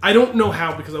friend, I don't know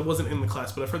how because I wasn't in the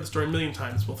class, but I've heard the story a million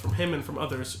times, both from him and from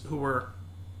others who were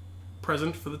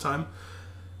present for the time,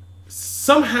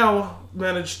 somehow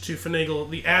managed to finagle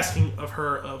the asking of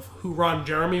her of who Ron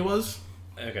Jeremy was.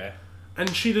 Okay.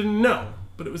 And she didn't know,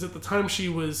 but it was at the time she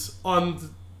was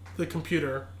on the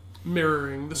computer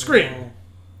mirroring the screen. Oh.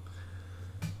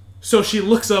 So she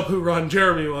looks up who Ron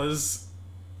Jeremy was.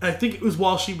 I think it was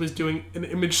while she was doing an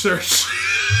image search.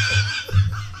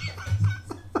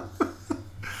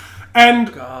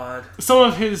 And some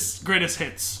of his greatest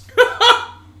hits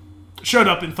showed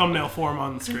up in thumbnail form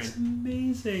on the screen. That's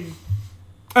amazing.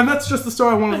 And that's just the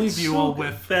story I want to leave you all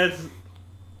with. That's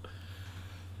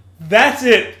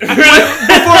it.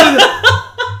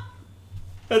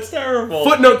 That's terrible.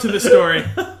 Footnote to this story.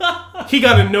 He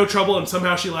got in no trouble and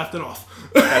somehow she laughed it off.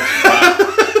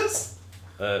 That's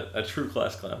a true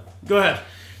class clown. Go ahead.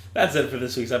 That's it for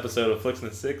this week's episode of Flicks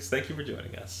and Six. Thank you for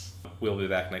joining us. We'll be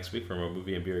back next week for more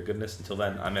movie and beer goodness. Until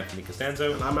then, I'm Anthony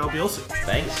Costanzo. And I'm Al Bielsi.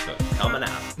 Thanks for coming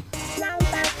out.